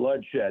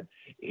bloodshed.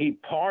 He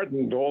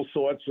pardoned all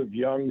sorts of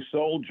young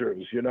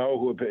soldiers,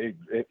 who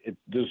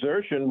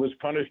desertion was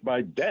punished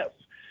by death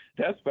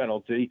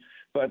penalty.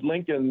 But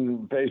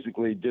Lincoln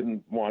basically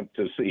didn't want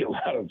to see a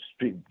lot of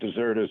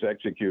deserters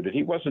executed.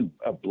 He wasn't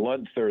a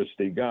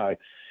bloodthirsty guy.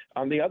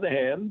 On the other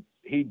hand,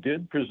 he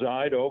did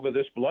preside over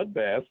this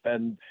bloodbath,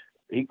 and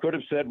he could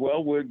have said,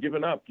 well, we're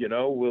giving up,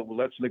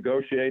 let's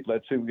negotiate,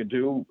 let's see what we can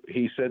do.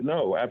 He said,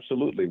 no,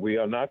 absolutely. We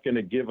are not going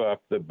to give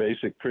up the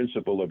basic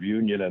principle of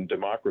union and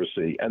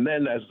democracy. And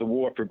then as the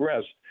war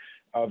progressed,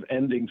 of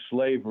ending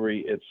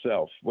slavery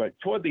itself. But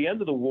toward the end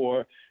of the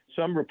war,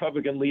 some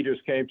Republican leaders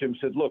came to him and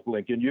said, look,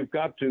 Lincoln, you've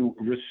got to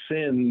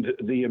rescind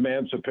the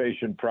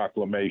Emancipation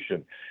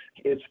Proclamation.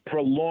 It's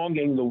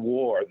prolonging the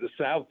war. The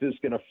South is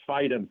going to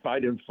fight and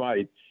fight and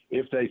fight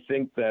if they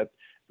think that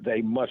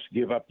they must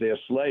give up their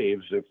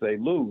slaves if they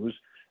lose.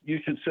 You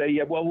should say,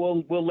 yeah, well,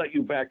 we'll let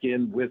you back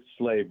in with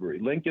slavery.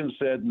 Lincoln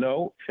said,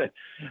 no,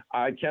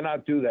 I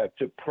cannot do that.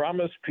 To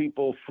promise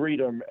people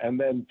freedom and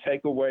then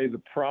take away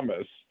the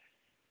promise,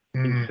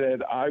 he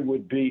said, I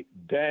would be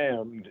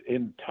damned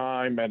in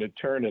time and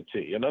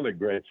eternity. Another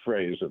great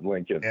phrase of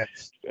Lincoln.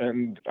 Yes.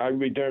 And I would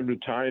be damned in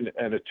time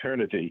and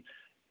eternity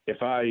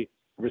if I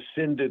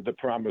rescinded the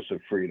promise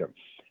of freedom.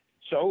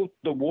 So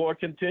the war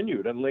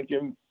continued, and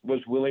Lincoln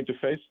was willing to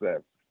face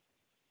that.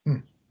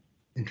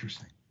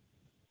 Interesting.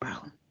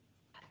 Wow.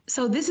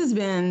 So this has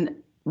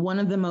been one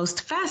of the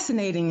most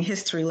fascinating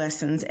history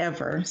lessons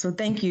ever. So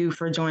thank you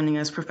for joining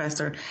us,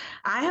 Professor.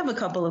 I have a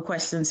couple of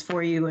questions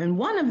for you. And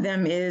one of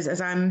them is,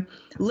 as I'm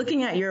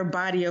looking at your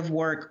body of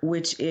work,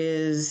 which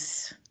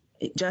is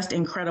just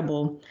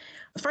incredible.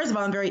 First of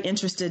all, I'm very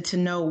interested to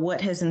know what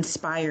has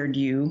inspired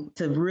you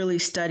to really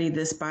study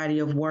this body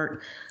of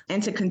work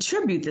and to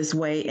contribute this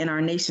way in our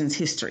nation's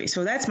history.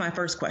 So that's my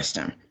first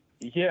question.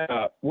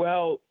 Yeah,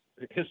 well,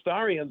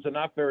 historians are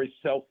not very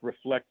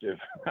self-reflective.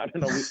 I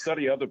don't know, we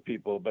study other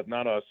people, but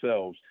not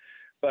ourselves.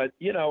 But,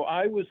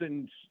 I was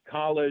in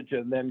college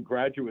and then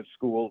graduate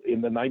school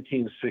in the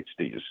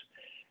 1960s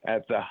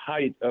at the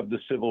height of the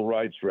Civil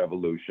Rights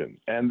Revolution.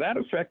 And that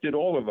affected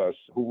all of us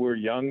who were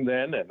young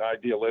then and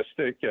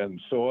idealistic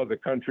and saw the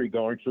country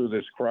going through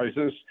this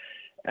crisis.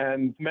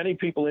 And many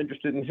people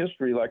interested in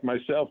history, like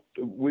myself,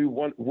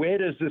 where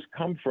does this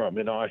come from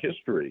in our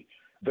history?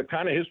 The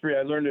kind of history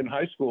I learned in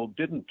high school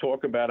didn't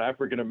talk about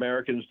African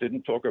Americans,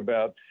 didn't talk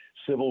about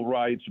civil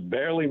rights,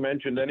 barely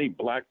mentioned any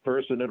black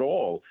person at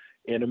all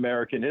in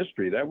American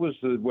history. That was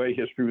the way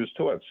history was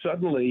taught.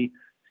 Suddenly,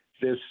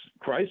 this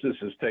crisis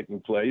is taking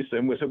place,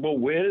 and we said, well,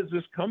 where does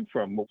this come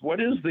from?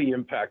 What is the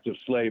impact of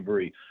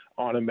slavery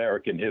on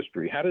American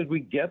history? How did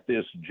we get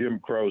this Jim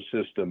Crow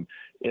system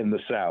in the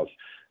South?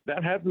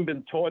 That hadn't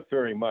been taught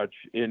very much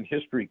in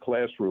history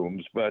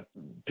classrooms, but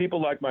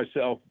people like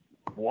myself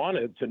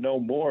wanted to know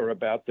more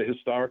about the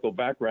historical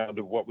background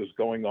of what was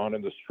going on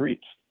in the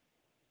streets.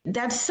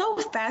 That's so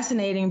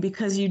fascinating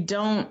because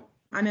I'm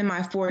in my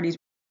 40s,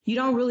 you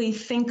don't really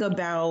think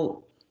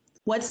about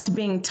what's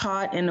being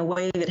taught in a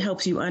way that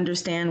helps you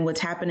understand what's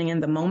happening in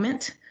the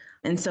moment.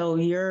 And so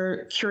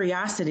your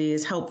curiosity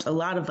has helped a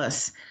lot of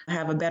us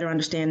have a better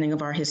understanding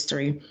of our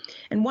history.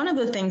 And one of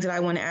the things that I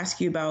want to ask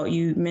you about,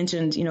 you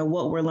mentioned,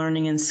 what we're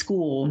learning in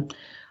school.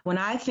 When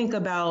I think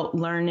about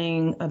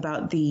learning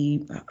about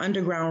the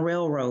Underground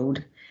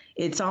Railroad,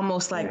 it's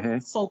almost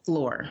like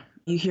folklore.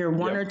 You hear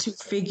one or two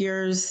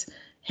figures,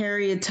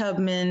 Harriet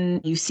Tubman,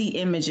 you see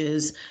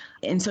images.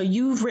 And so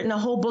you've written a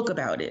whole book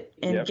about it.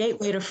 In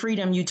Gateway to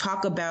Freedom, you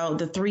talk about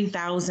the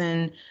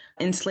 3,000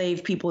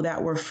 enslaved people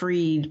that were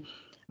freed.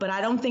 But I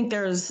don't think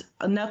there's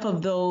enough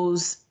of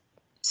those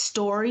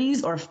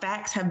stories or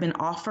facts have been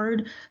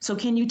offered. So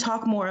can you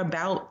talk more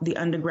about the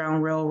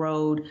Underground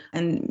Railroad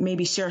and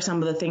maybe share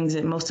some of the things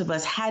that most of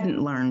us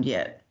hadn't learned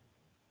yet?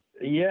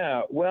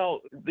 Yeah,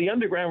 well, the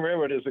Underground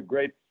Railroad is a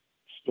great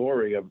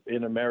story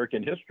in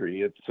American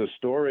history. It's a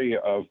story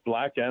of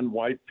black and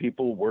white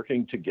people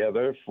working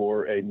together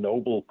for a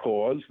noble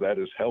cause that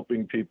is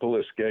helping people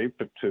escape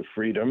to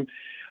freedom.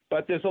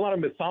 But there's a lot of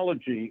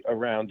mythology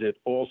around it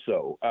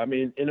also. I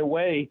mean, in a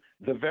way,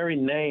 the very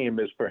name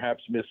is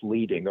perhaps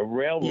misleading. A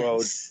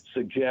railroad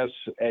suggests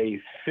a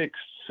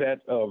fixed set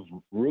of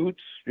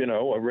routes.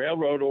 A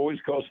railroad always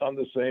goes on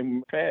the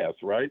same path,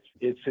 right?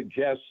 It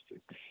suggests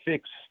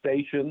fixed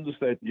stations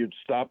that you'd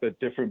stop at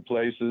different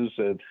places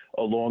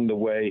along the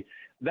way.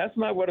 That's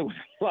not what it was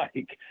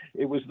like.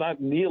 It was not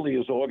nearly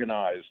as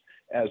organized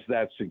as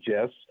that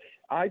suggests.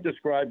 I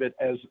describe it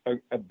as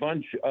a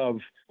bunch of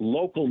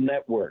local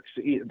networks.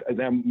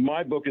 Now,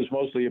 my book is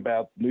mostly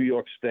about New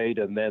York State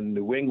and then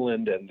New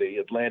England and the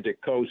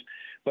Atlantic coast,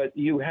 but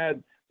you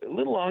had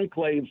little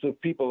enclaves of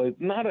people,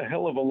 not a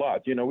hell of a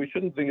lot. We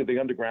shouldn't think of the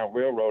Underground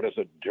Railroad as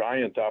a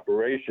giant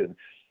operation,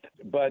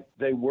 but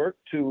they worked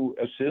to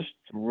assist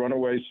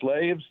runaway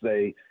slaves.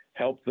 They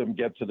helped them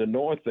get to the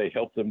north. They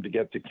helped them to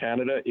get to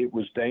Canada. It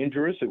was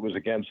dangerous. It was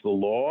against the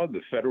law.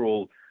 The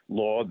federal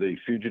law, the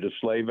Fugitive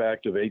Slave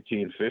Act of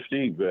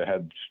 1850,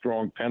 had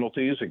strong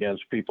penalties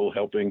against people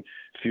helping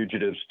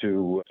fugitives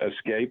to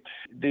escape.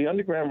 The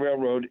Underground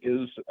Railroad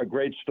is a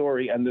great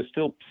story, and there's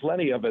still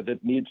plenty of it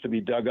that needs to be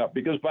dug up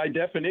because by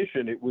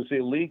definition it was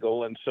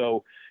illegal, and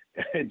so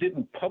it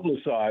didn't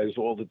publicize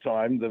all the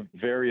time the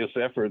various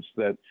efforts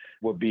that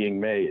were being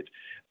made.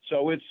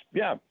 So it's,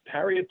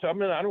 Harriet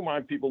Tubman. I don't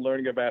mind people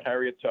learning about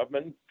Harriet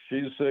Tubman.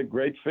 She's a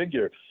great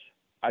figure.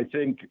 I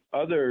think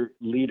other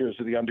leaders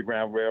of the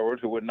Underground Railroad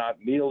who were not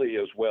nearly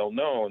as well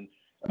known,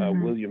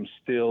 William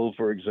Still,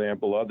 for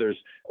example, others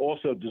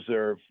also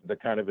deserve the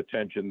kind of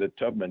attention that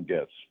Tubman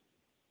gets.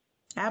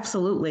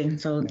 Absolutely.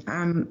 So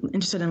I'm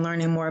interested in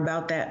learning more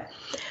about that.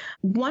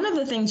 One of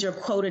the things you're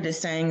quoted as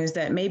saying is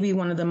that maybe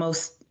one of the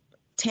most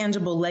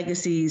tangible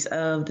legacies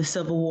of the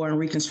Civil War and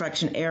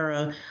Reconstruction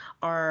era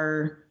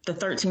are the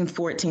 13th,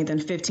 14th,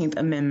 and 15th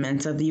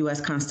Amendments of the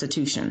U.S.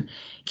 Constitution.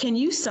 Can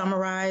you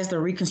summarize the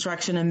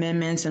Reconstruction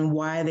Amendments and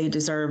why they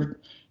deserve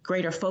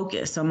greater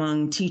focus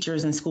among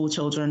teachers and school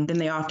children than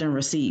they often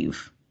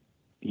receive?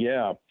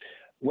 Yeah.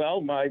 Well,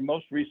 my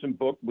most recent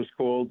book was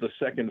called The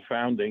Second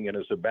Founding and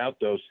is about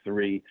those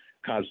three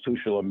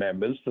constitutional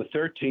amendments. The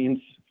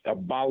 13th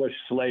abolished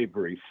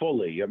slavery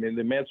fully. I mean,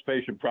 the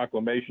Emancipation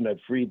Proclamation had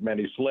freed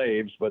many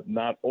slaves, but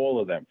not all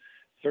of them.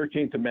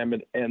 13th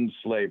Amendment ends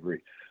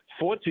slavery.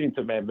 14th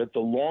Amendment, the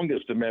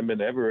longest amendment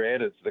ever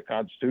added to the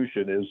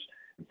Constitution, is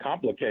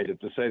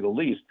complicated to say the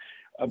least.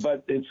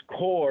 But its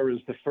core is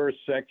the first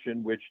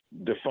section, which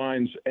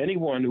defines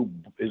anyone who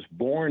is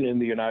born in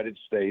the United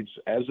States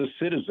as a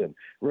citizen.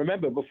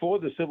 Remember, before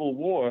the Civil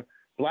War,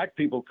 black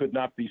people could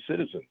not be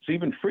citizens,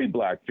 even free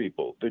black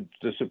people.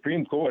 The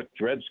Supreme Court,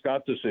 Dred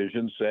Scott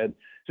decision, said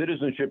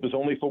citizenship is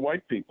only for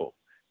white people,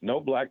 no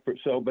black.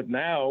 But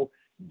now,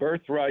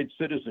 birthright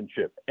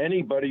citizenship.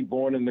 Anybody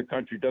born in the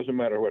country, doesn't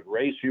matter what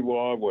race you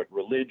are, what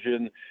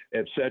religion,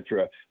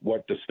 etc.,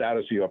 what the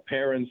status of your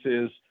parents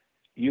is,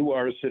 you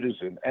are a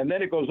citizen. And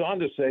then it goes on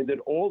to say that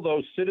all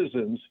those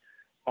citizens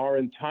are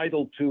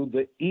entitled to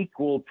the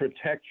equal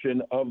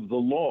protection of the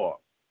law.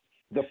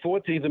 The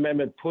 14th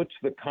Amendment puts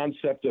the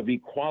concept of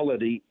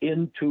equality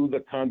into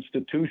the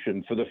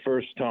Constitution for the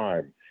first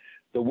time.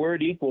 The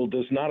word equal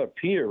does not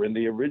appear in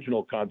the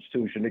original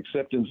Constitution,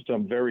 except in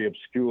some very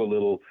obscure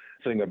little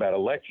thing about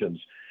elections.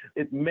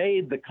 It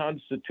made the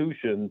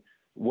Constitution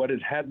what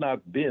it had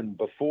not been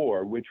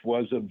before, which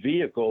was a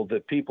vehicle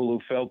that people who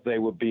felt they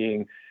were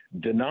being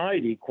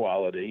denied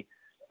equality,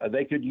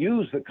 they could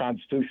use the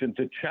Constitution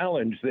to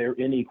challenge their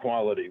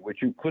inequality,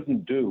 which you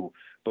couldn't do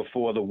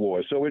before the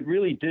war. So it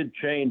really did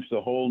change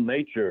the whole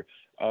nature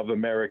of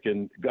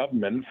American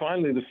government. And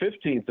finally, the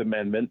 15th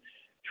Amendment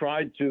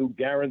tried to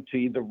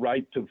guarantee the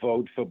right to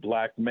vote for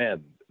black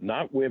men,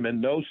 not women.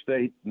 No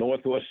state,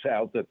 north or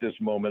south, at this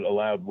moment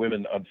allowed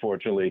women,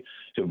 unfortunately,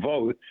 to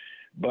vote.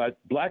 But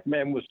black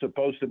men were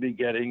supposed to be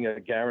getting a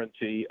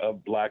guarantee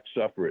of black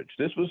suffrage.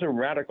 This was a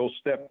radical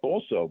step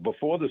also.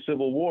 Before the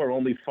Civil War,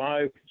 only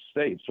 5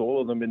 states, all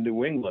of them in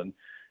New England,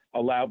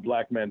 allowed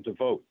black men to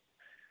vote.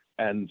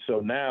 And so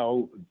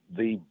now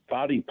the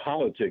body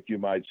politic, you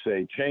might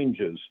say,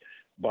 changes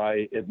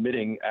by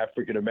admitting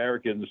African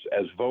Americans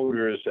as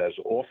voters, as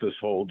office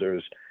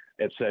holders,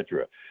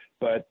 etc.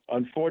 But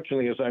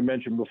unfortunately, as I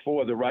mentioned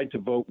before, the right to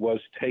vote was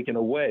taken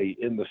away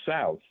in the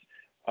South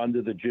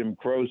under the Jim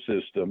Crow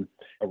system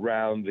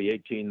around the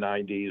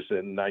 1890s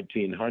and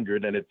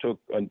 1900, and it took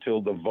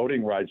until the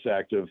Voting Rights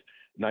Act of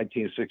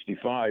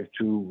 1965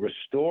 to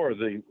restore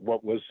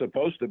what was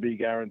supposed to be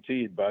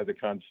guaranteed by the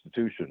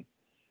Constitution.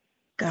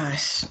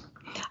 Gosh,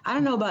 I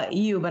don't know about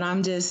you, but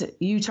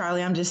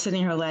Charlie, I'm just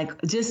sitting here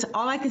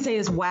all I can say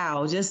is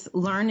wow, just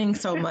learning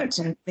so much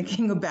and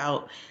thinking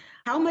about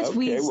how much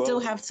we still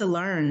have to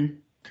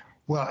learn.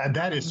 Well,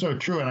 that is so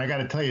true. And I got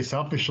to tell you,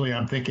 selfishly,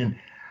 I'm thinking,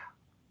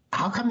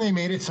 how come they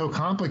made it so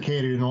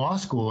complicated in law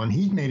school and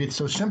he's made it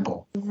so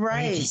simple?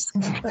 Right.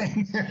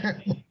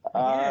 Yes.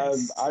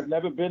 I've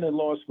never been in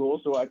law school,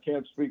 so I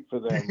can't speak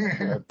for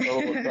them.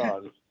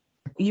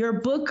 Your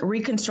book,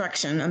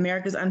 Reconstruction,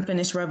 America's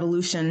Unfinished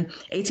Revolution,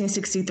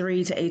 1863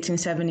 to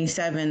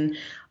 1877,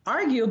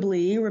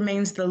 arguably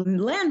remains the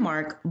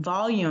landmark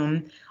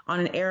volume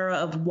on an era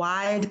of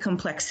wide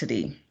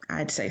complexity.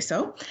 I'd say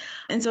so.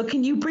 And so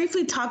can you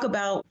briefly talk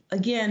about,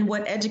 again,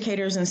 what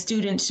educators and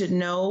students should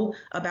know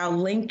about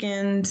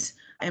Lincoln's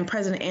and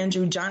President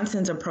Andrew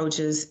Johnson's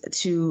approaches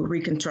to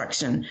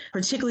Reconstruction,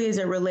 particularly as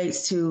it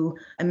relates to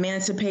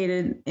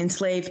emancipated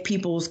enslaved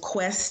people's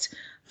quest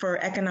for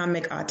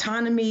economic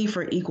autonomy,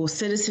 for equal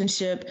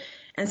citizenship,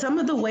 and some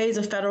of the ways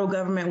the federal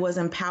government was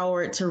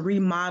empowered to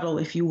remodel,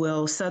 if you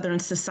will, Southern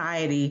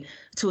society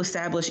to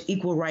establish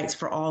equal rights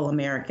for all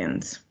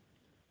Americans?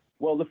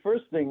 Well, the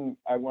first thing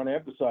I want to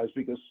emphasize,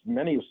 because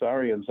many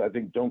historians, I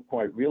think, don't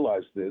quite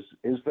realize this,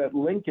 is that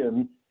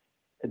Lincoln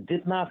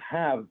did not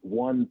have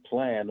one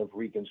plan of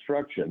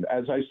Reconstruction.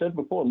 As I said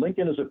before,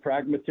 Lincoln is a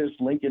pragmatist.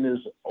 Lincoln is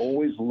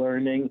always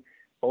learning,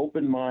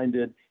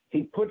 open-minded.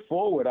 he put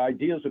forward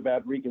ideas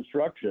about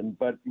Reconstruction,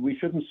 but we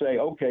shouldn't say,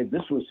 okay,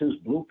 this was his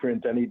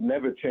blueprint and he'd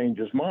never change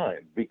his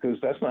mind, because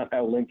that's not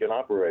how Lincoln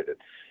operated.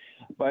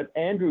 But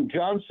Andrew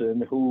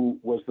Johnson, who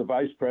was the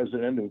vice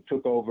president who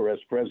took over as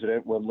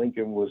president when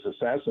Lincoln was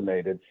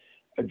assassinated,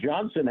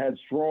 Johnson had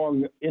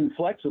strong,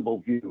 inflexible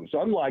views.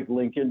 Unlike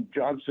Lincoln,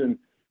 Johnson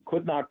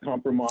could not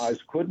compromise,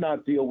 could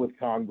not deal with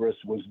Congress,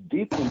 was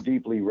deeply,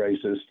 deeply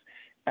racist.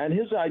 And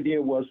his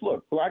idea was,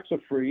 look, blacks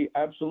are free,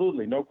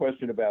 absolutely, no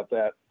question about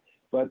that,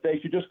 but they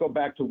should just go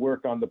back to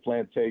work on the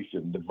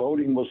plantation. The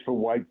voting was for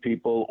white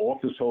people,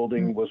 office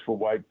holding was for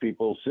white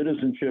people,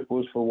 citizenship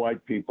was for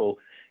white people.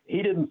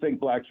 He didn't think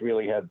blacks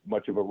really had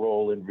much of a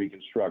role in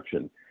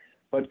Reconstruction.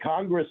 But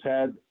Congress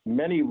had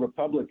many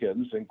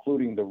Republicans,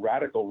 including the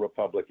radical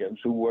Republicans,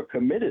 who were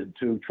committed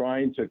to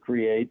trying to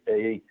create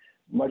a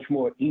much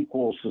more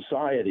equal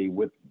society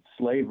with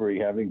slavery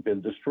having been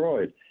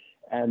destroyed.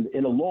 And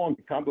in a long,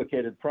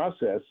 complicated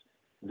process,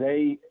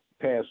 they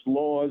passed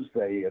laws,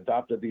 they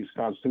adopted these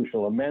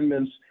constitutional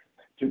amendments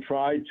to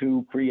try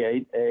to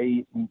create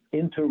a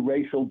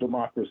interracial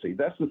democracy.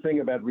 That's the thing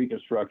about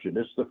Reconstruction.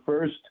 It's the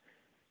first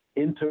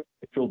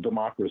interracial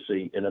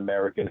democracy in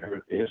American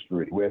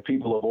history, where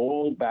people of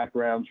all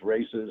backgrounds,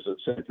 races,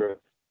 etc.,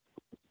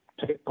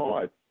 take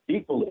part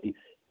equally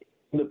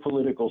in the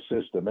political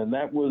system. And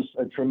that was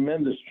a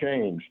tremendous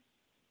change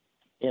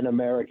in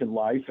American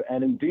life.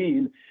 And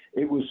indeed,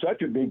 it was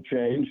such a big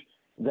change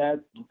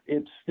that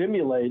it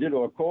stimulated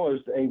or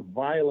caused a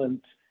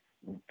violent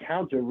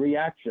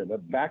counter-reaction, a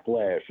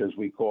backlash, as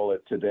we call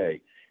it today.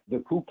 The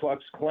Ku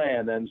Klux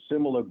Klan and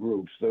similar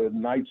groups, the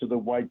Knights of the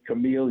White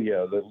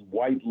Camellia, the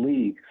White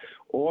League,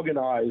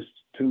 organized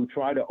to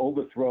try to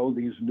overthrow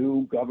these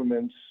new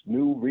governments,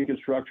 new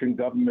Reconstruction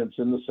governments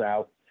in the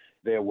South.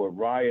 There were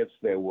riots,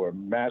 there were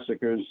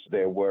massacres,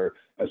 there were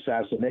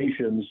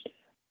assassinations.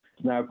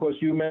 Now, of course,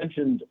 you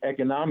mentioned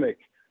economic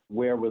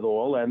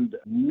wherewithal, and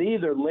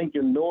neither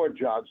Lincoln nor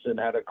Johnson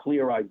had a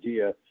clear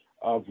idea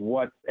of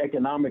what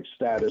economic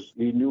status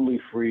the newly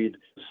freed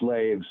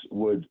slaves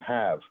would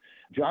have.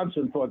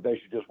 Johnson thought they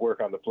should just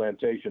work on the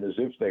plantation as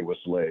if they were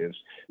slaves.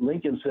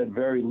 Lincoln said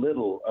very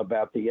little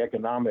about the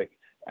economic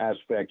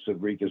aspects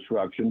of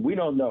Reconstruction. We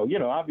don't know.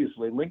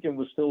 Obviously, Lincoln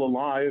was still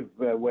alive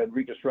when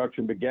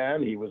Reconstruction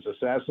began. He was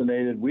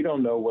assassinated. We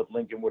don't know what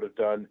Lincoln would have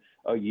done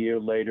a year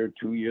later,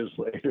 2 years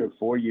later,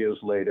 4 years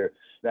later.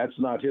 That's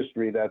not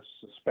history. That's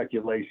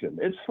speculation.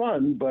 It's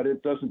fun, but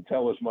it doesn't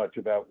tell us much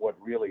about what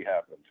really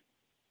happened.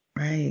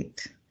 Right.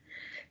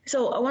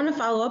 So I want to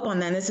follow up on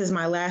that. This is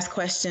my last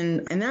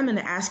question, and then I'm going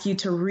to ask you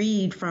to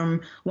read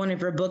from one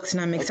of your books,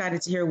 and I'm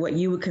excited to hear what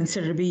you would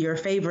consider to be your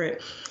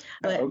favorite.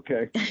 But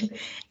okay.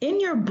 In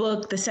your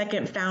book, The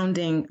Second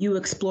Founding, you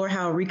explore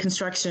how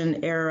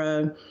Reconstruction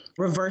era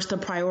reversed the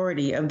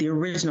priority of the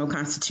original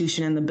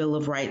Constitution and the Bill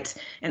of Rights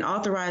and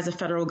authorized the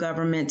federal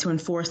government to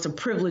enforce the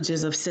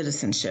privileges of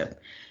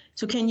citizenship.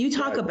 So can you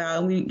talk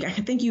about, I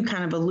think you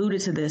kind of alluded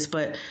to this,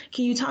 but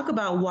can you talk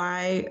about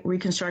why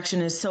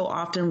Reconstruction is so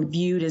often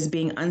viewed as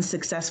being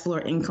unsuccessful or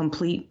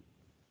incomplete?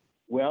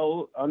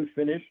 Well,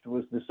 unfinished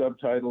was the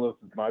subtitle of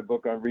my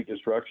book on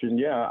Reconstruction.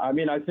 Yeah, I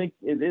mean, I think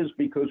it is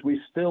because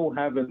we still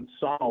haven't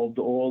solved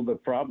all the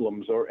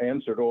problems or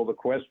answered all the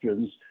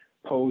questions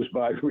posed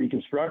by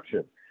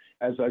Reconstruction.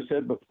 As I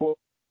said before,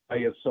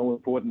 it's so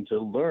important to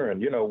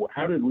learn,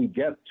 how did we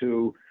get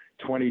to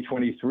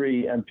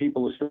 2023 and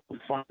people are still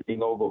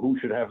fighting over who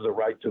should have the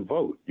right to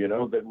vote?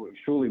 That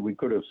surely we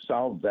could have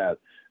solved that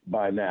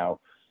by now.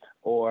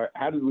 Or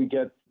how did we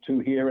get to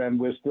here and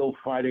we're still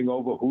fighting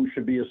over who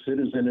should be a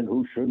citizen and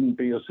who shouldn't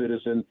be a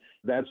citizen,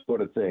 that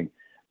sort of thing.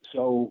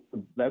 So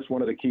that's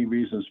one of the key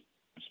reasons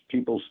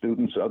people,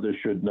 students, others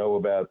should know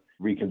about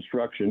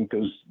Reconstruction,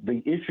 because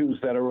the issues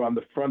that are on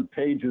the front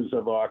pages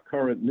of our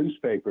current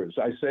newspapers,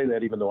 I say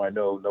that even though I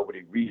know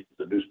nobody reads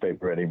the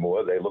newspaper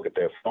anymore, they look at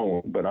their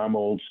phone, but I'm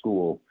old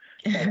school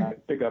and I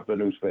pick up a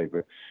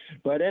newspaper.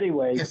 But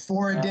anyway. I get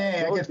four a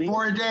day,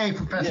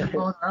 Professor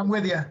Foner. I'm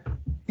with you.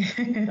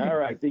 All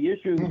right. The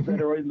issues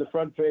that are in the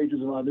front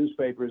pages of our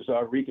newspapers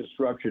are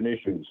Reconstruction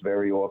issues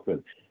very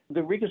often.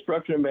 The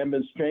Reconstruction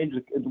amendments changed.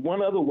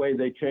 One other way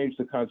they changed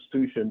the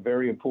Constitution,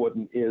 very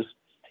important, is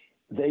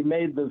they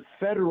made the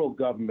federal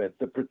government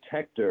the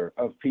protector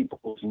of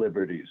people's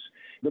liberties.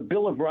 The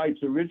Bill of Rights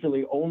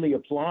originally only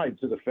applied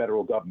to the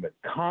federal government.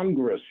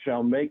 Congress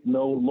shall make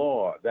no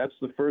law. That's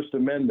the First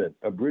Amendment,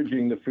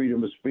 abridging the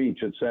freedom of speech,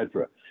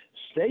 etc.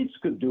 States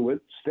could do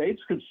it.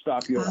 States could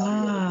stop your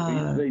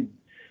speech.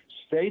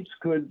 States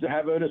could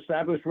have an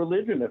established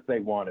religion if they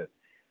wanted.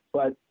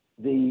 But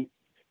the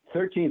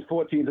 13th,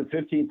 14th, and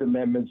 15th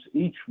Amendments,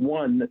 each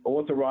one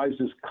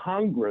authorizes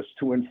Congress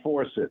to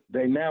enforce it.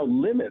 They now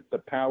limit the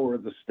power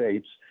of the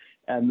states,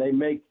 and they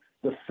make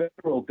the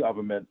federal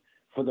government,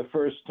 for the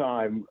first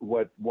time,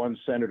 what one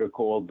senator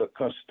called the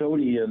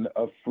custodian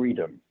of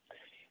freedom.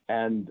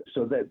 And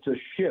so that's a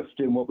shift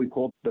in what we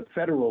call the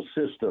federal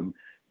system,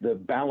 the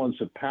balance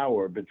of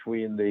power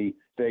between the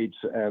states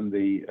and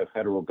the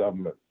federal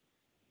government.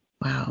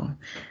 Wow.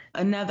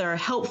 Another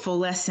helpful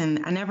lesson.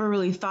 I never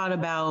really thought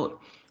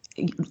about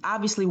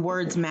obviously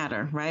words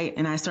matter, right?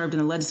 And I served in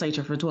the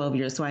legislature for 12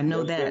 years, so I know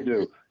Yes, that. they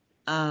do.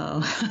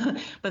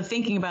 But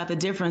thinking about the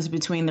difference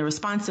between the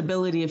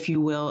responsibility, if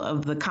you will,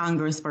 of the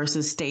Congress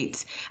versus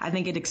states, I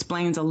think it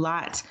explains a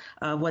lot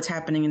of what's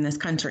happening in this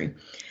country.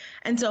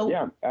 And so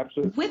Yeah,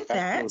 absolutely. with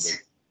that,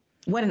 Absolutely.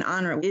 what an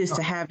honor it is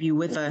to have you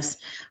with us.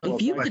 Well,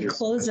 If you thank could you.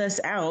 close us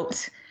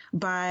out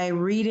by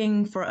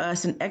reading for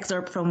us an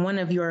excerpt from one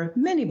of your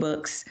many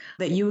books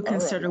that you would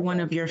consider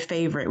one of your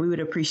favorite, we would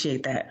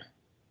appreciate that.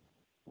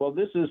 Well,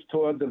 this is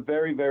toward the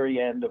very, very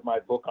end of my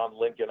book on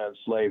Lincoln and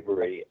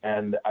slavery.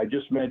 And I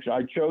just mentioned,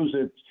 I chose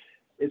it.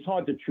 It's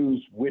hard to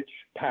choose which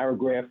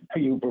paragraph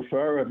you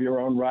prefer of your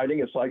own writing.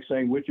 It's like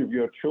saying, which of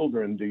your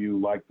children do you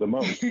like the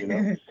most, you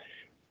know?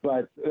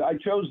 But I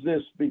chose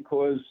this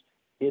because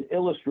it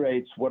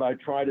illustrates what I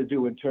try to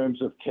do in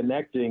terms of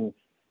connecting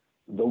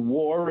the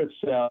war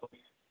itself,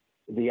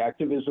 the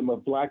activism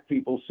of Black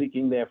people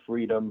seeking their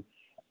freedom,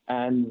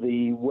 and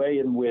the way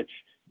in which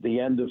the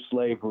end of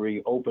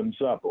slavery opens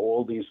up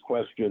all these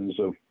questions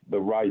of the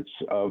rights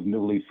of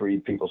newly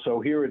freed people. So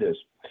here it is.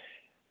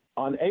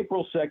 On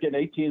April 2nd,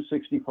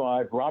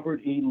 1865, Robert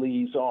E.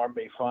 Lee's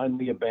army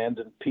finally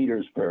abandoned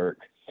Petersburg.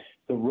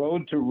 The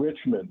road to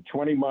Richmond,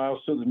 20 miles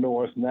to the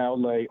north, now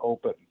lay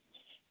open.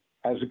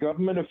 As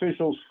government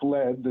officials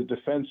fled the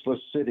defenseless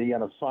city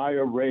and a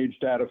fire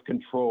raged out of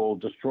control,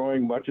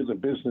 destroying much of the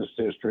business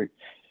district,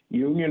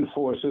 Union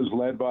forces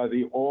led by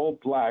the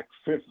all-Black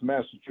 5th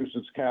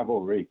Massachusetts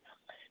Cavalry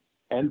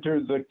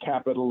entered the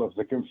capital of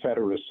the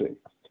Confederacy.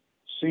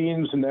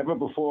 Scenes never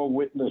before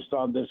witnessed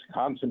on this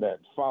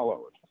continent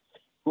followed.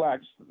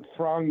 Blacks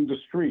thronged the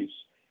streets,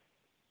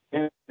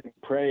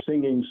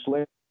 singing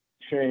 "Slave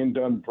Chain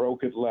Done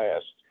Broke at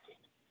Last."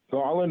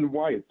 Garland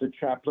White, the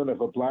chaplain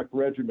of a Black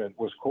regiment,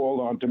 was called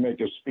on to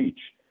make a speech.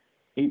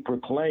 He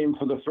proclaimed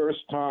for the first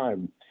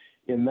time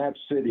in that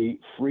city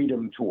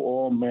freedom to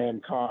all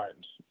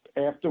mankind,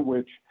 after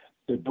which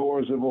the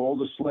doors of all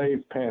the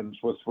slave pens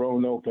were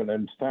thrown open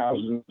and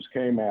thousands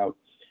came out,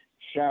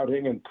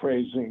 shouting and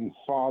praising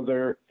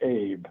Father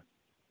Abe.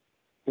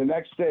 The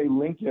next day,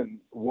 Lincoln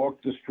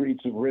walked the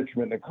streets of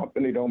Richmond,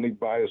 accompanied only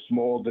by a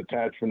small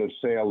detachment of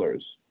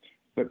sailors.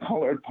 The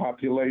colored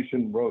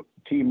population, wrote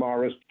T.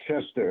 Morris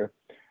Chester,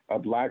 a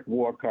Black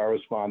war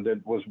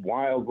correspondent, was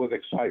wild with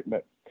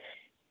excitement.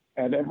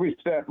 At every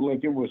step,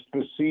 Lincoln was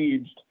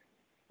besieged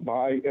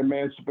by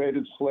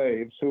emancipated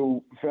slaves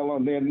who fell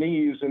on their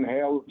knees and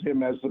hailed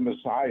him as the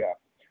Messiah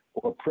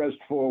or pressed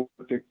forward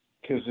to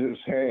kiss his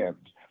hand.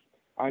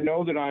 "I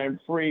know that I am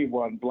free,"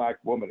 one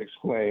Black woman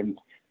exclaimed,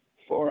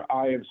 "for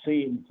I have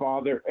seen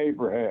Father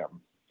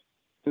Abraham."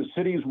 The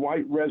city's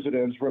white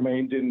residents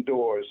remained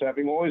indoors.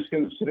 Having always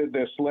considered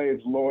their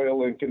slaves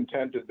loyal and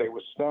contented, they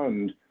were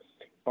stunned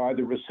by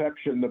the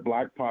reception the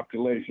Black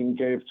population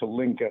gave to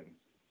Lincoln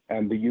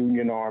and the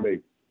Union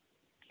Army.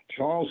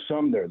 Charles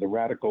Sumner, the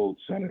radical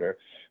senator,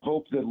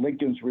 hoped that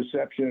Lincoln's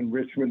reception in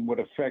Richmond would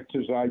affect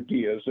his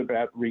ideas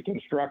about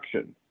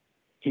Reconstruction.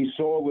 He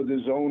saw with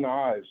his own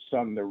eyes,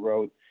 Sumner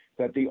wrote,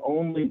 that the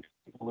only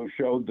people who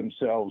showed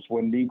themselves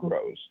were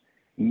Negroes.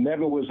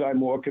 Never was I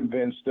more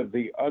convinced of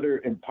the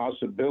utter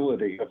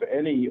impossibility of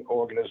any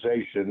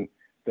organization,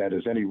 that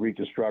is, any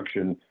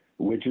Reconstruction,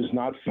 which is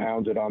not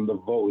founded on the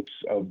votes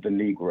of the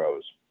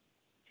Negroes.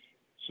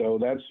 So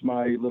that's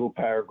my little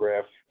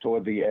paragraph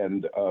toward the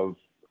end of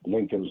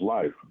Lincoln's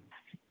life.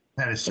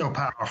 That is so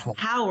powerful.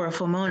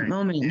 Powerful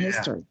moment in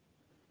history.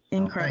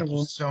 Incredible. Thank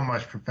you so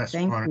much, Professor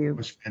Foner. It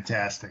was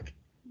fantastic.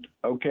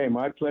 Okay,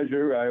 my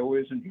pleasure. I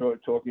always enjoy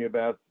talking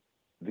about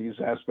these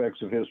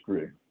aspects of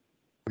history.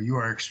 You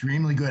are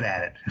extremely good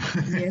at it.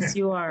 Yes,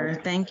 you are.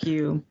 Thank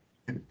you.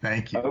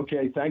 Thank you.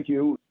 Okay, thank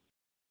you.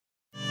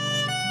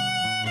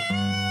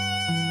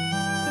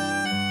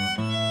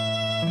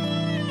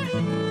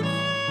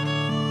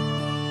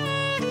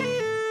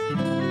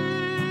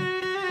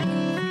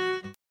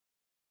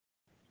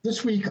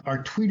 This week,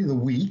 our tweet of the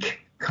week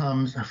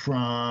comes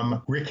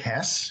from Rick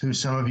Hess, who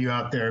some of you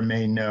out there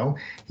may know.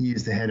 He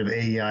is the head of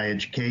AEI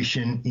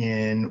Education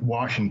in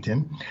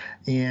Washington.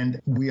 And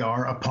we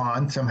are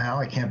upon, somehow,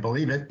 I can't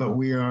believe it, but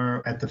we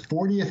are at the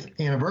 40th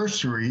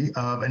anniversary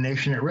of A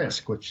Nation at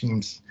Risk, which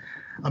seems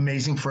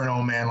amazing for an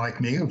old man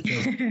like me.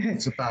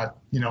 It's about,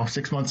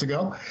 6 months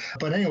ago.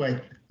 But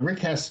anyway, Rick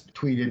Hess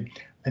tweeted,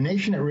 "A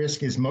Nation at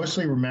Risk is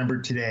mostly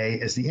remembered today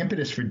as the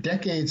impetus for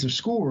decades of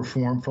school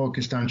reform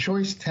focused on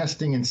choice,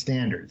 testing, and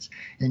standards.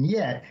 And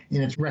yet,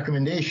 in its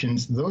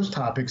recommendations, those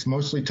topics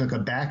mostly took a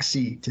back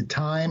seat to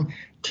time,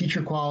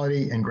 teacher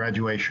quality, and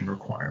graduation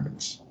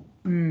requirements."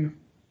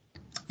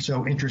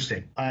 So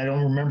interesting. I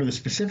don't remember the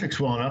specifics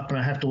well enough, but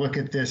I have to look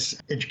at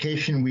this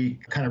Education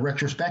Week kind of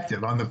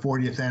retrospective on the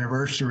 40th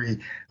anniversary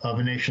of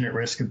A Nation at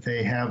Risk that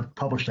they have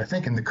published, I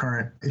think, in the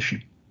current issue.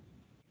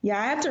 Yeah,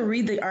 I have to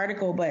read the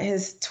article, but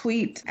his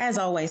tweet, as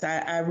always,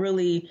 I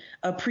really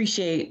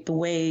appreciate the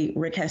way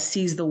Rick has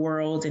seized the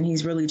world, and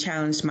he's really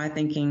challenged my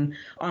thinking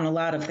on a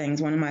lot of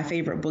things. One of my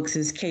favorite books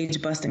is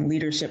Cage Busting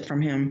Leadership from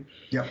him.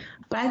 Yep.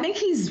 But I think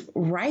he's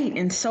right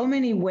in so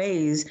many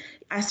ways.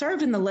 I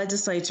served in the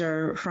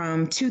legislature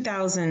from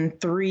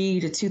 2003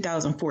 to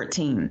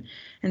 2014.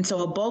 And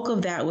so a bulk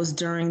of that was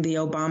during the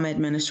Obama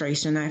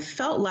administration. I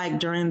felt like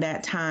during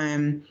that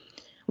time,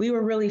 we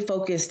were really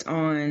focused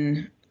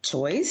on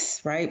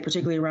choice, right?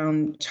 Particularly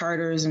around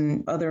charters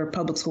and other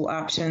public school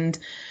options.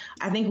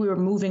 I think we were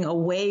moving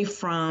away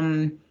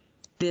from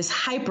this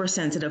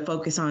hypersensitive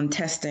focus on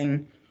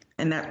testing,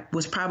 and that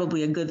was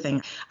probably a good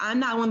thing. I'm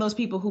not one of those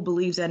people who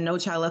believes that No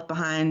Child Left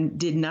Behind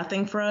did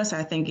nothing for us.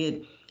 I think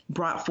it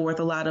brought forth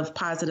a lot of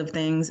positive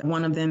things.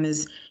 One of them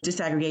is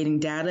disaggregating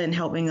data and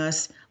helping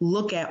us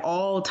look at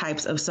all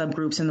types of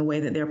subgroups in the way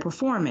that they're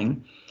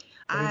performing.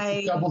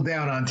 I doubled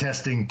down on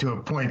testing to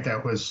a point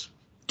that was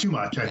too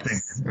much, I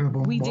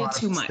think. We did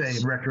too much.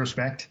 In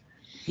retrospect.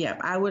 Yeah,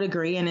 I would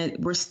agree. And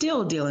we're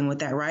still dealing with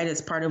that, right?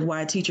 It's part of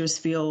why teachers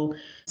feel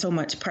so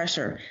much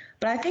pressure.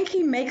 But I think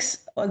he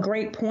makes a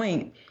great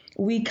point.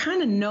 We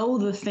kind of know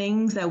the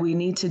things that we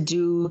need to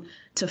do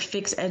to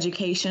fix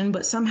education,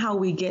 but somehow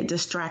we get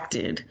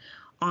distracted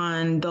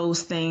on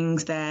those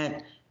things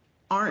that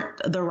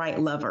aren't the right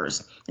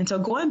levers. And so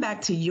going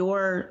back to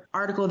your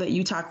article that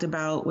you talked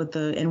about with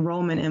the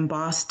enrollment in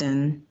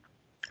Boston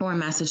or in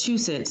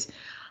Massachusetts,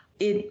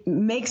 it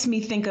makes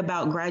me think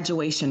about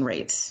graduation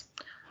rates.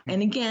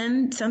 And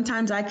again,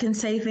 sometimes I can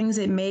say things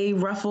that may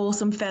ruffle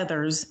some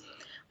feathers,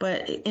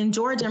 but in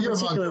Georgia in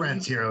particular. You're among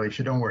friends here,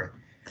 Alicia, don't worry.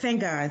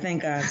 Thank God,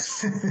 thank God.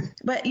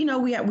 But,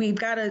 we've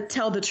got to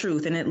tell the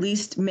truth and at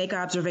least make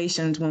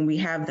observations when we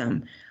have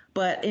them.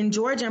 But in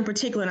Georgia in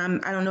particular,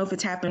 and I don't know if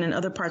it's happened in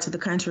other parts of the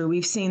country,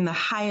 we've seen the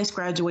highest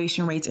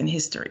graduation rates in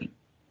history.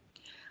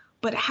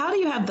 But how do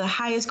you have the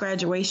highest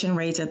graduation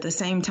rates at the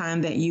same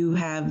time that you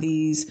have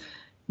these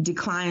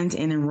declines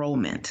in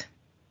enrollment?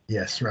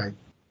 Yes, right.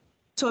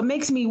 So it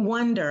makes me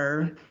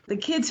wonder, the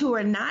kids who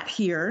are not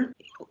here,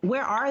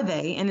 where are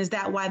they? And is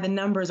that why the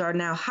numbers are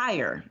now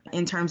higher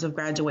in terms of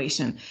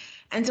graduation?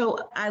 And so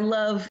I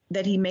love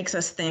that he makes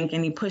us think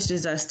and he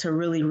pushes us to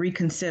really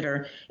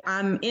reconsider.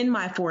 I'm in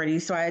my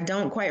 40s, so I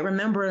don't quite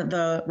remember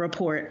the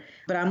report,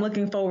 but I'm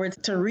looking forward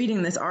to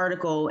reading this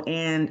article.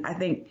 And I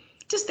think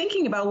just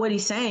thinking about what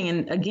he's saying,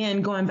 and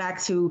again, going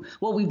back to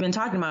what we've been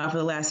talking about for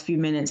the last few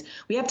minutes,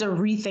 we have to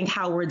rethink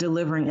how we're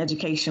delivering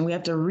education. We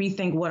have to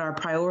rethink what our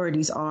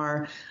priorities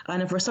are.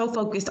 And if we're so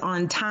focused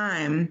on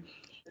time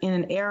in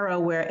an era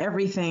where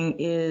everything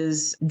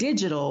is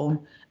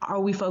digital,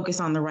 are we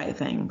focused on the right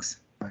things?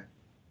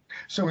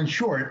 So in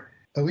short,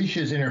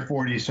 Alicia's in her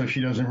 40s, so she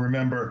doesn't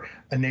remember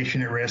A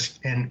Nation at Risk,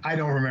 and I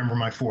don't remember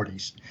my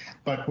 40s.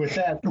 But with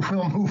that,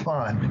 we'll move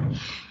on.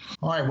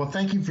 All right, well,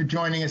 thank you for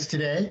joining us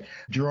today.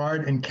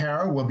 Gerard and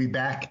Kara will be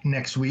back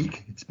next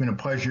week. It's been a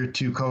pleasure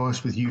to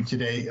co-host with you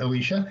today,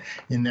 Alicia,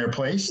 in their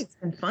place. It's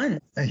been fun.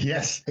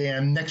 Yes,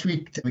 and next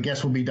week, the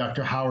guest will be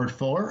Dr. Howard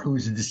Fuller, who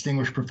is a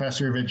distinguished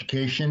professor of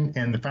education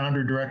and the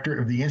founder-director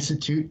of the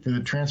Institute for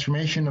the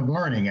Transformation of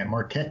Learning at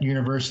Marquette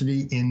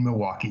University in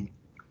Milwaukee.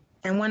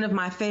 And one of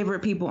my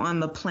favorite people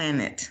on the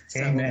planet. So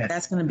Amen.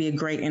 That's going to be a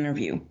great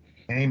interview.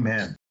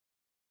 Amen.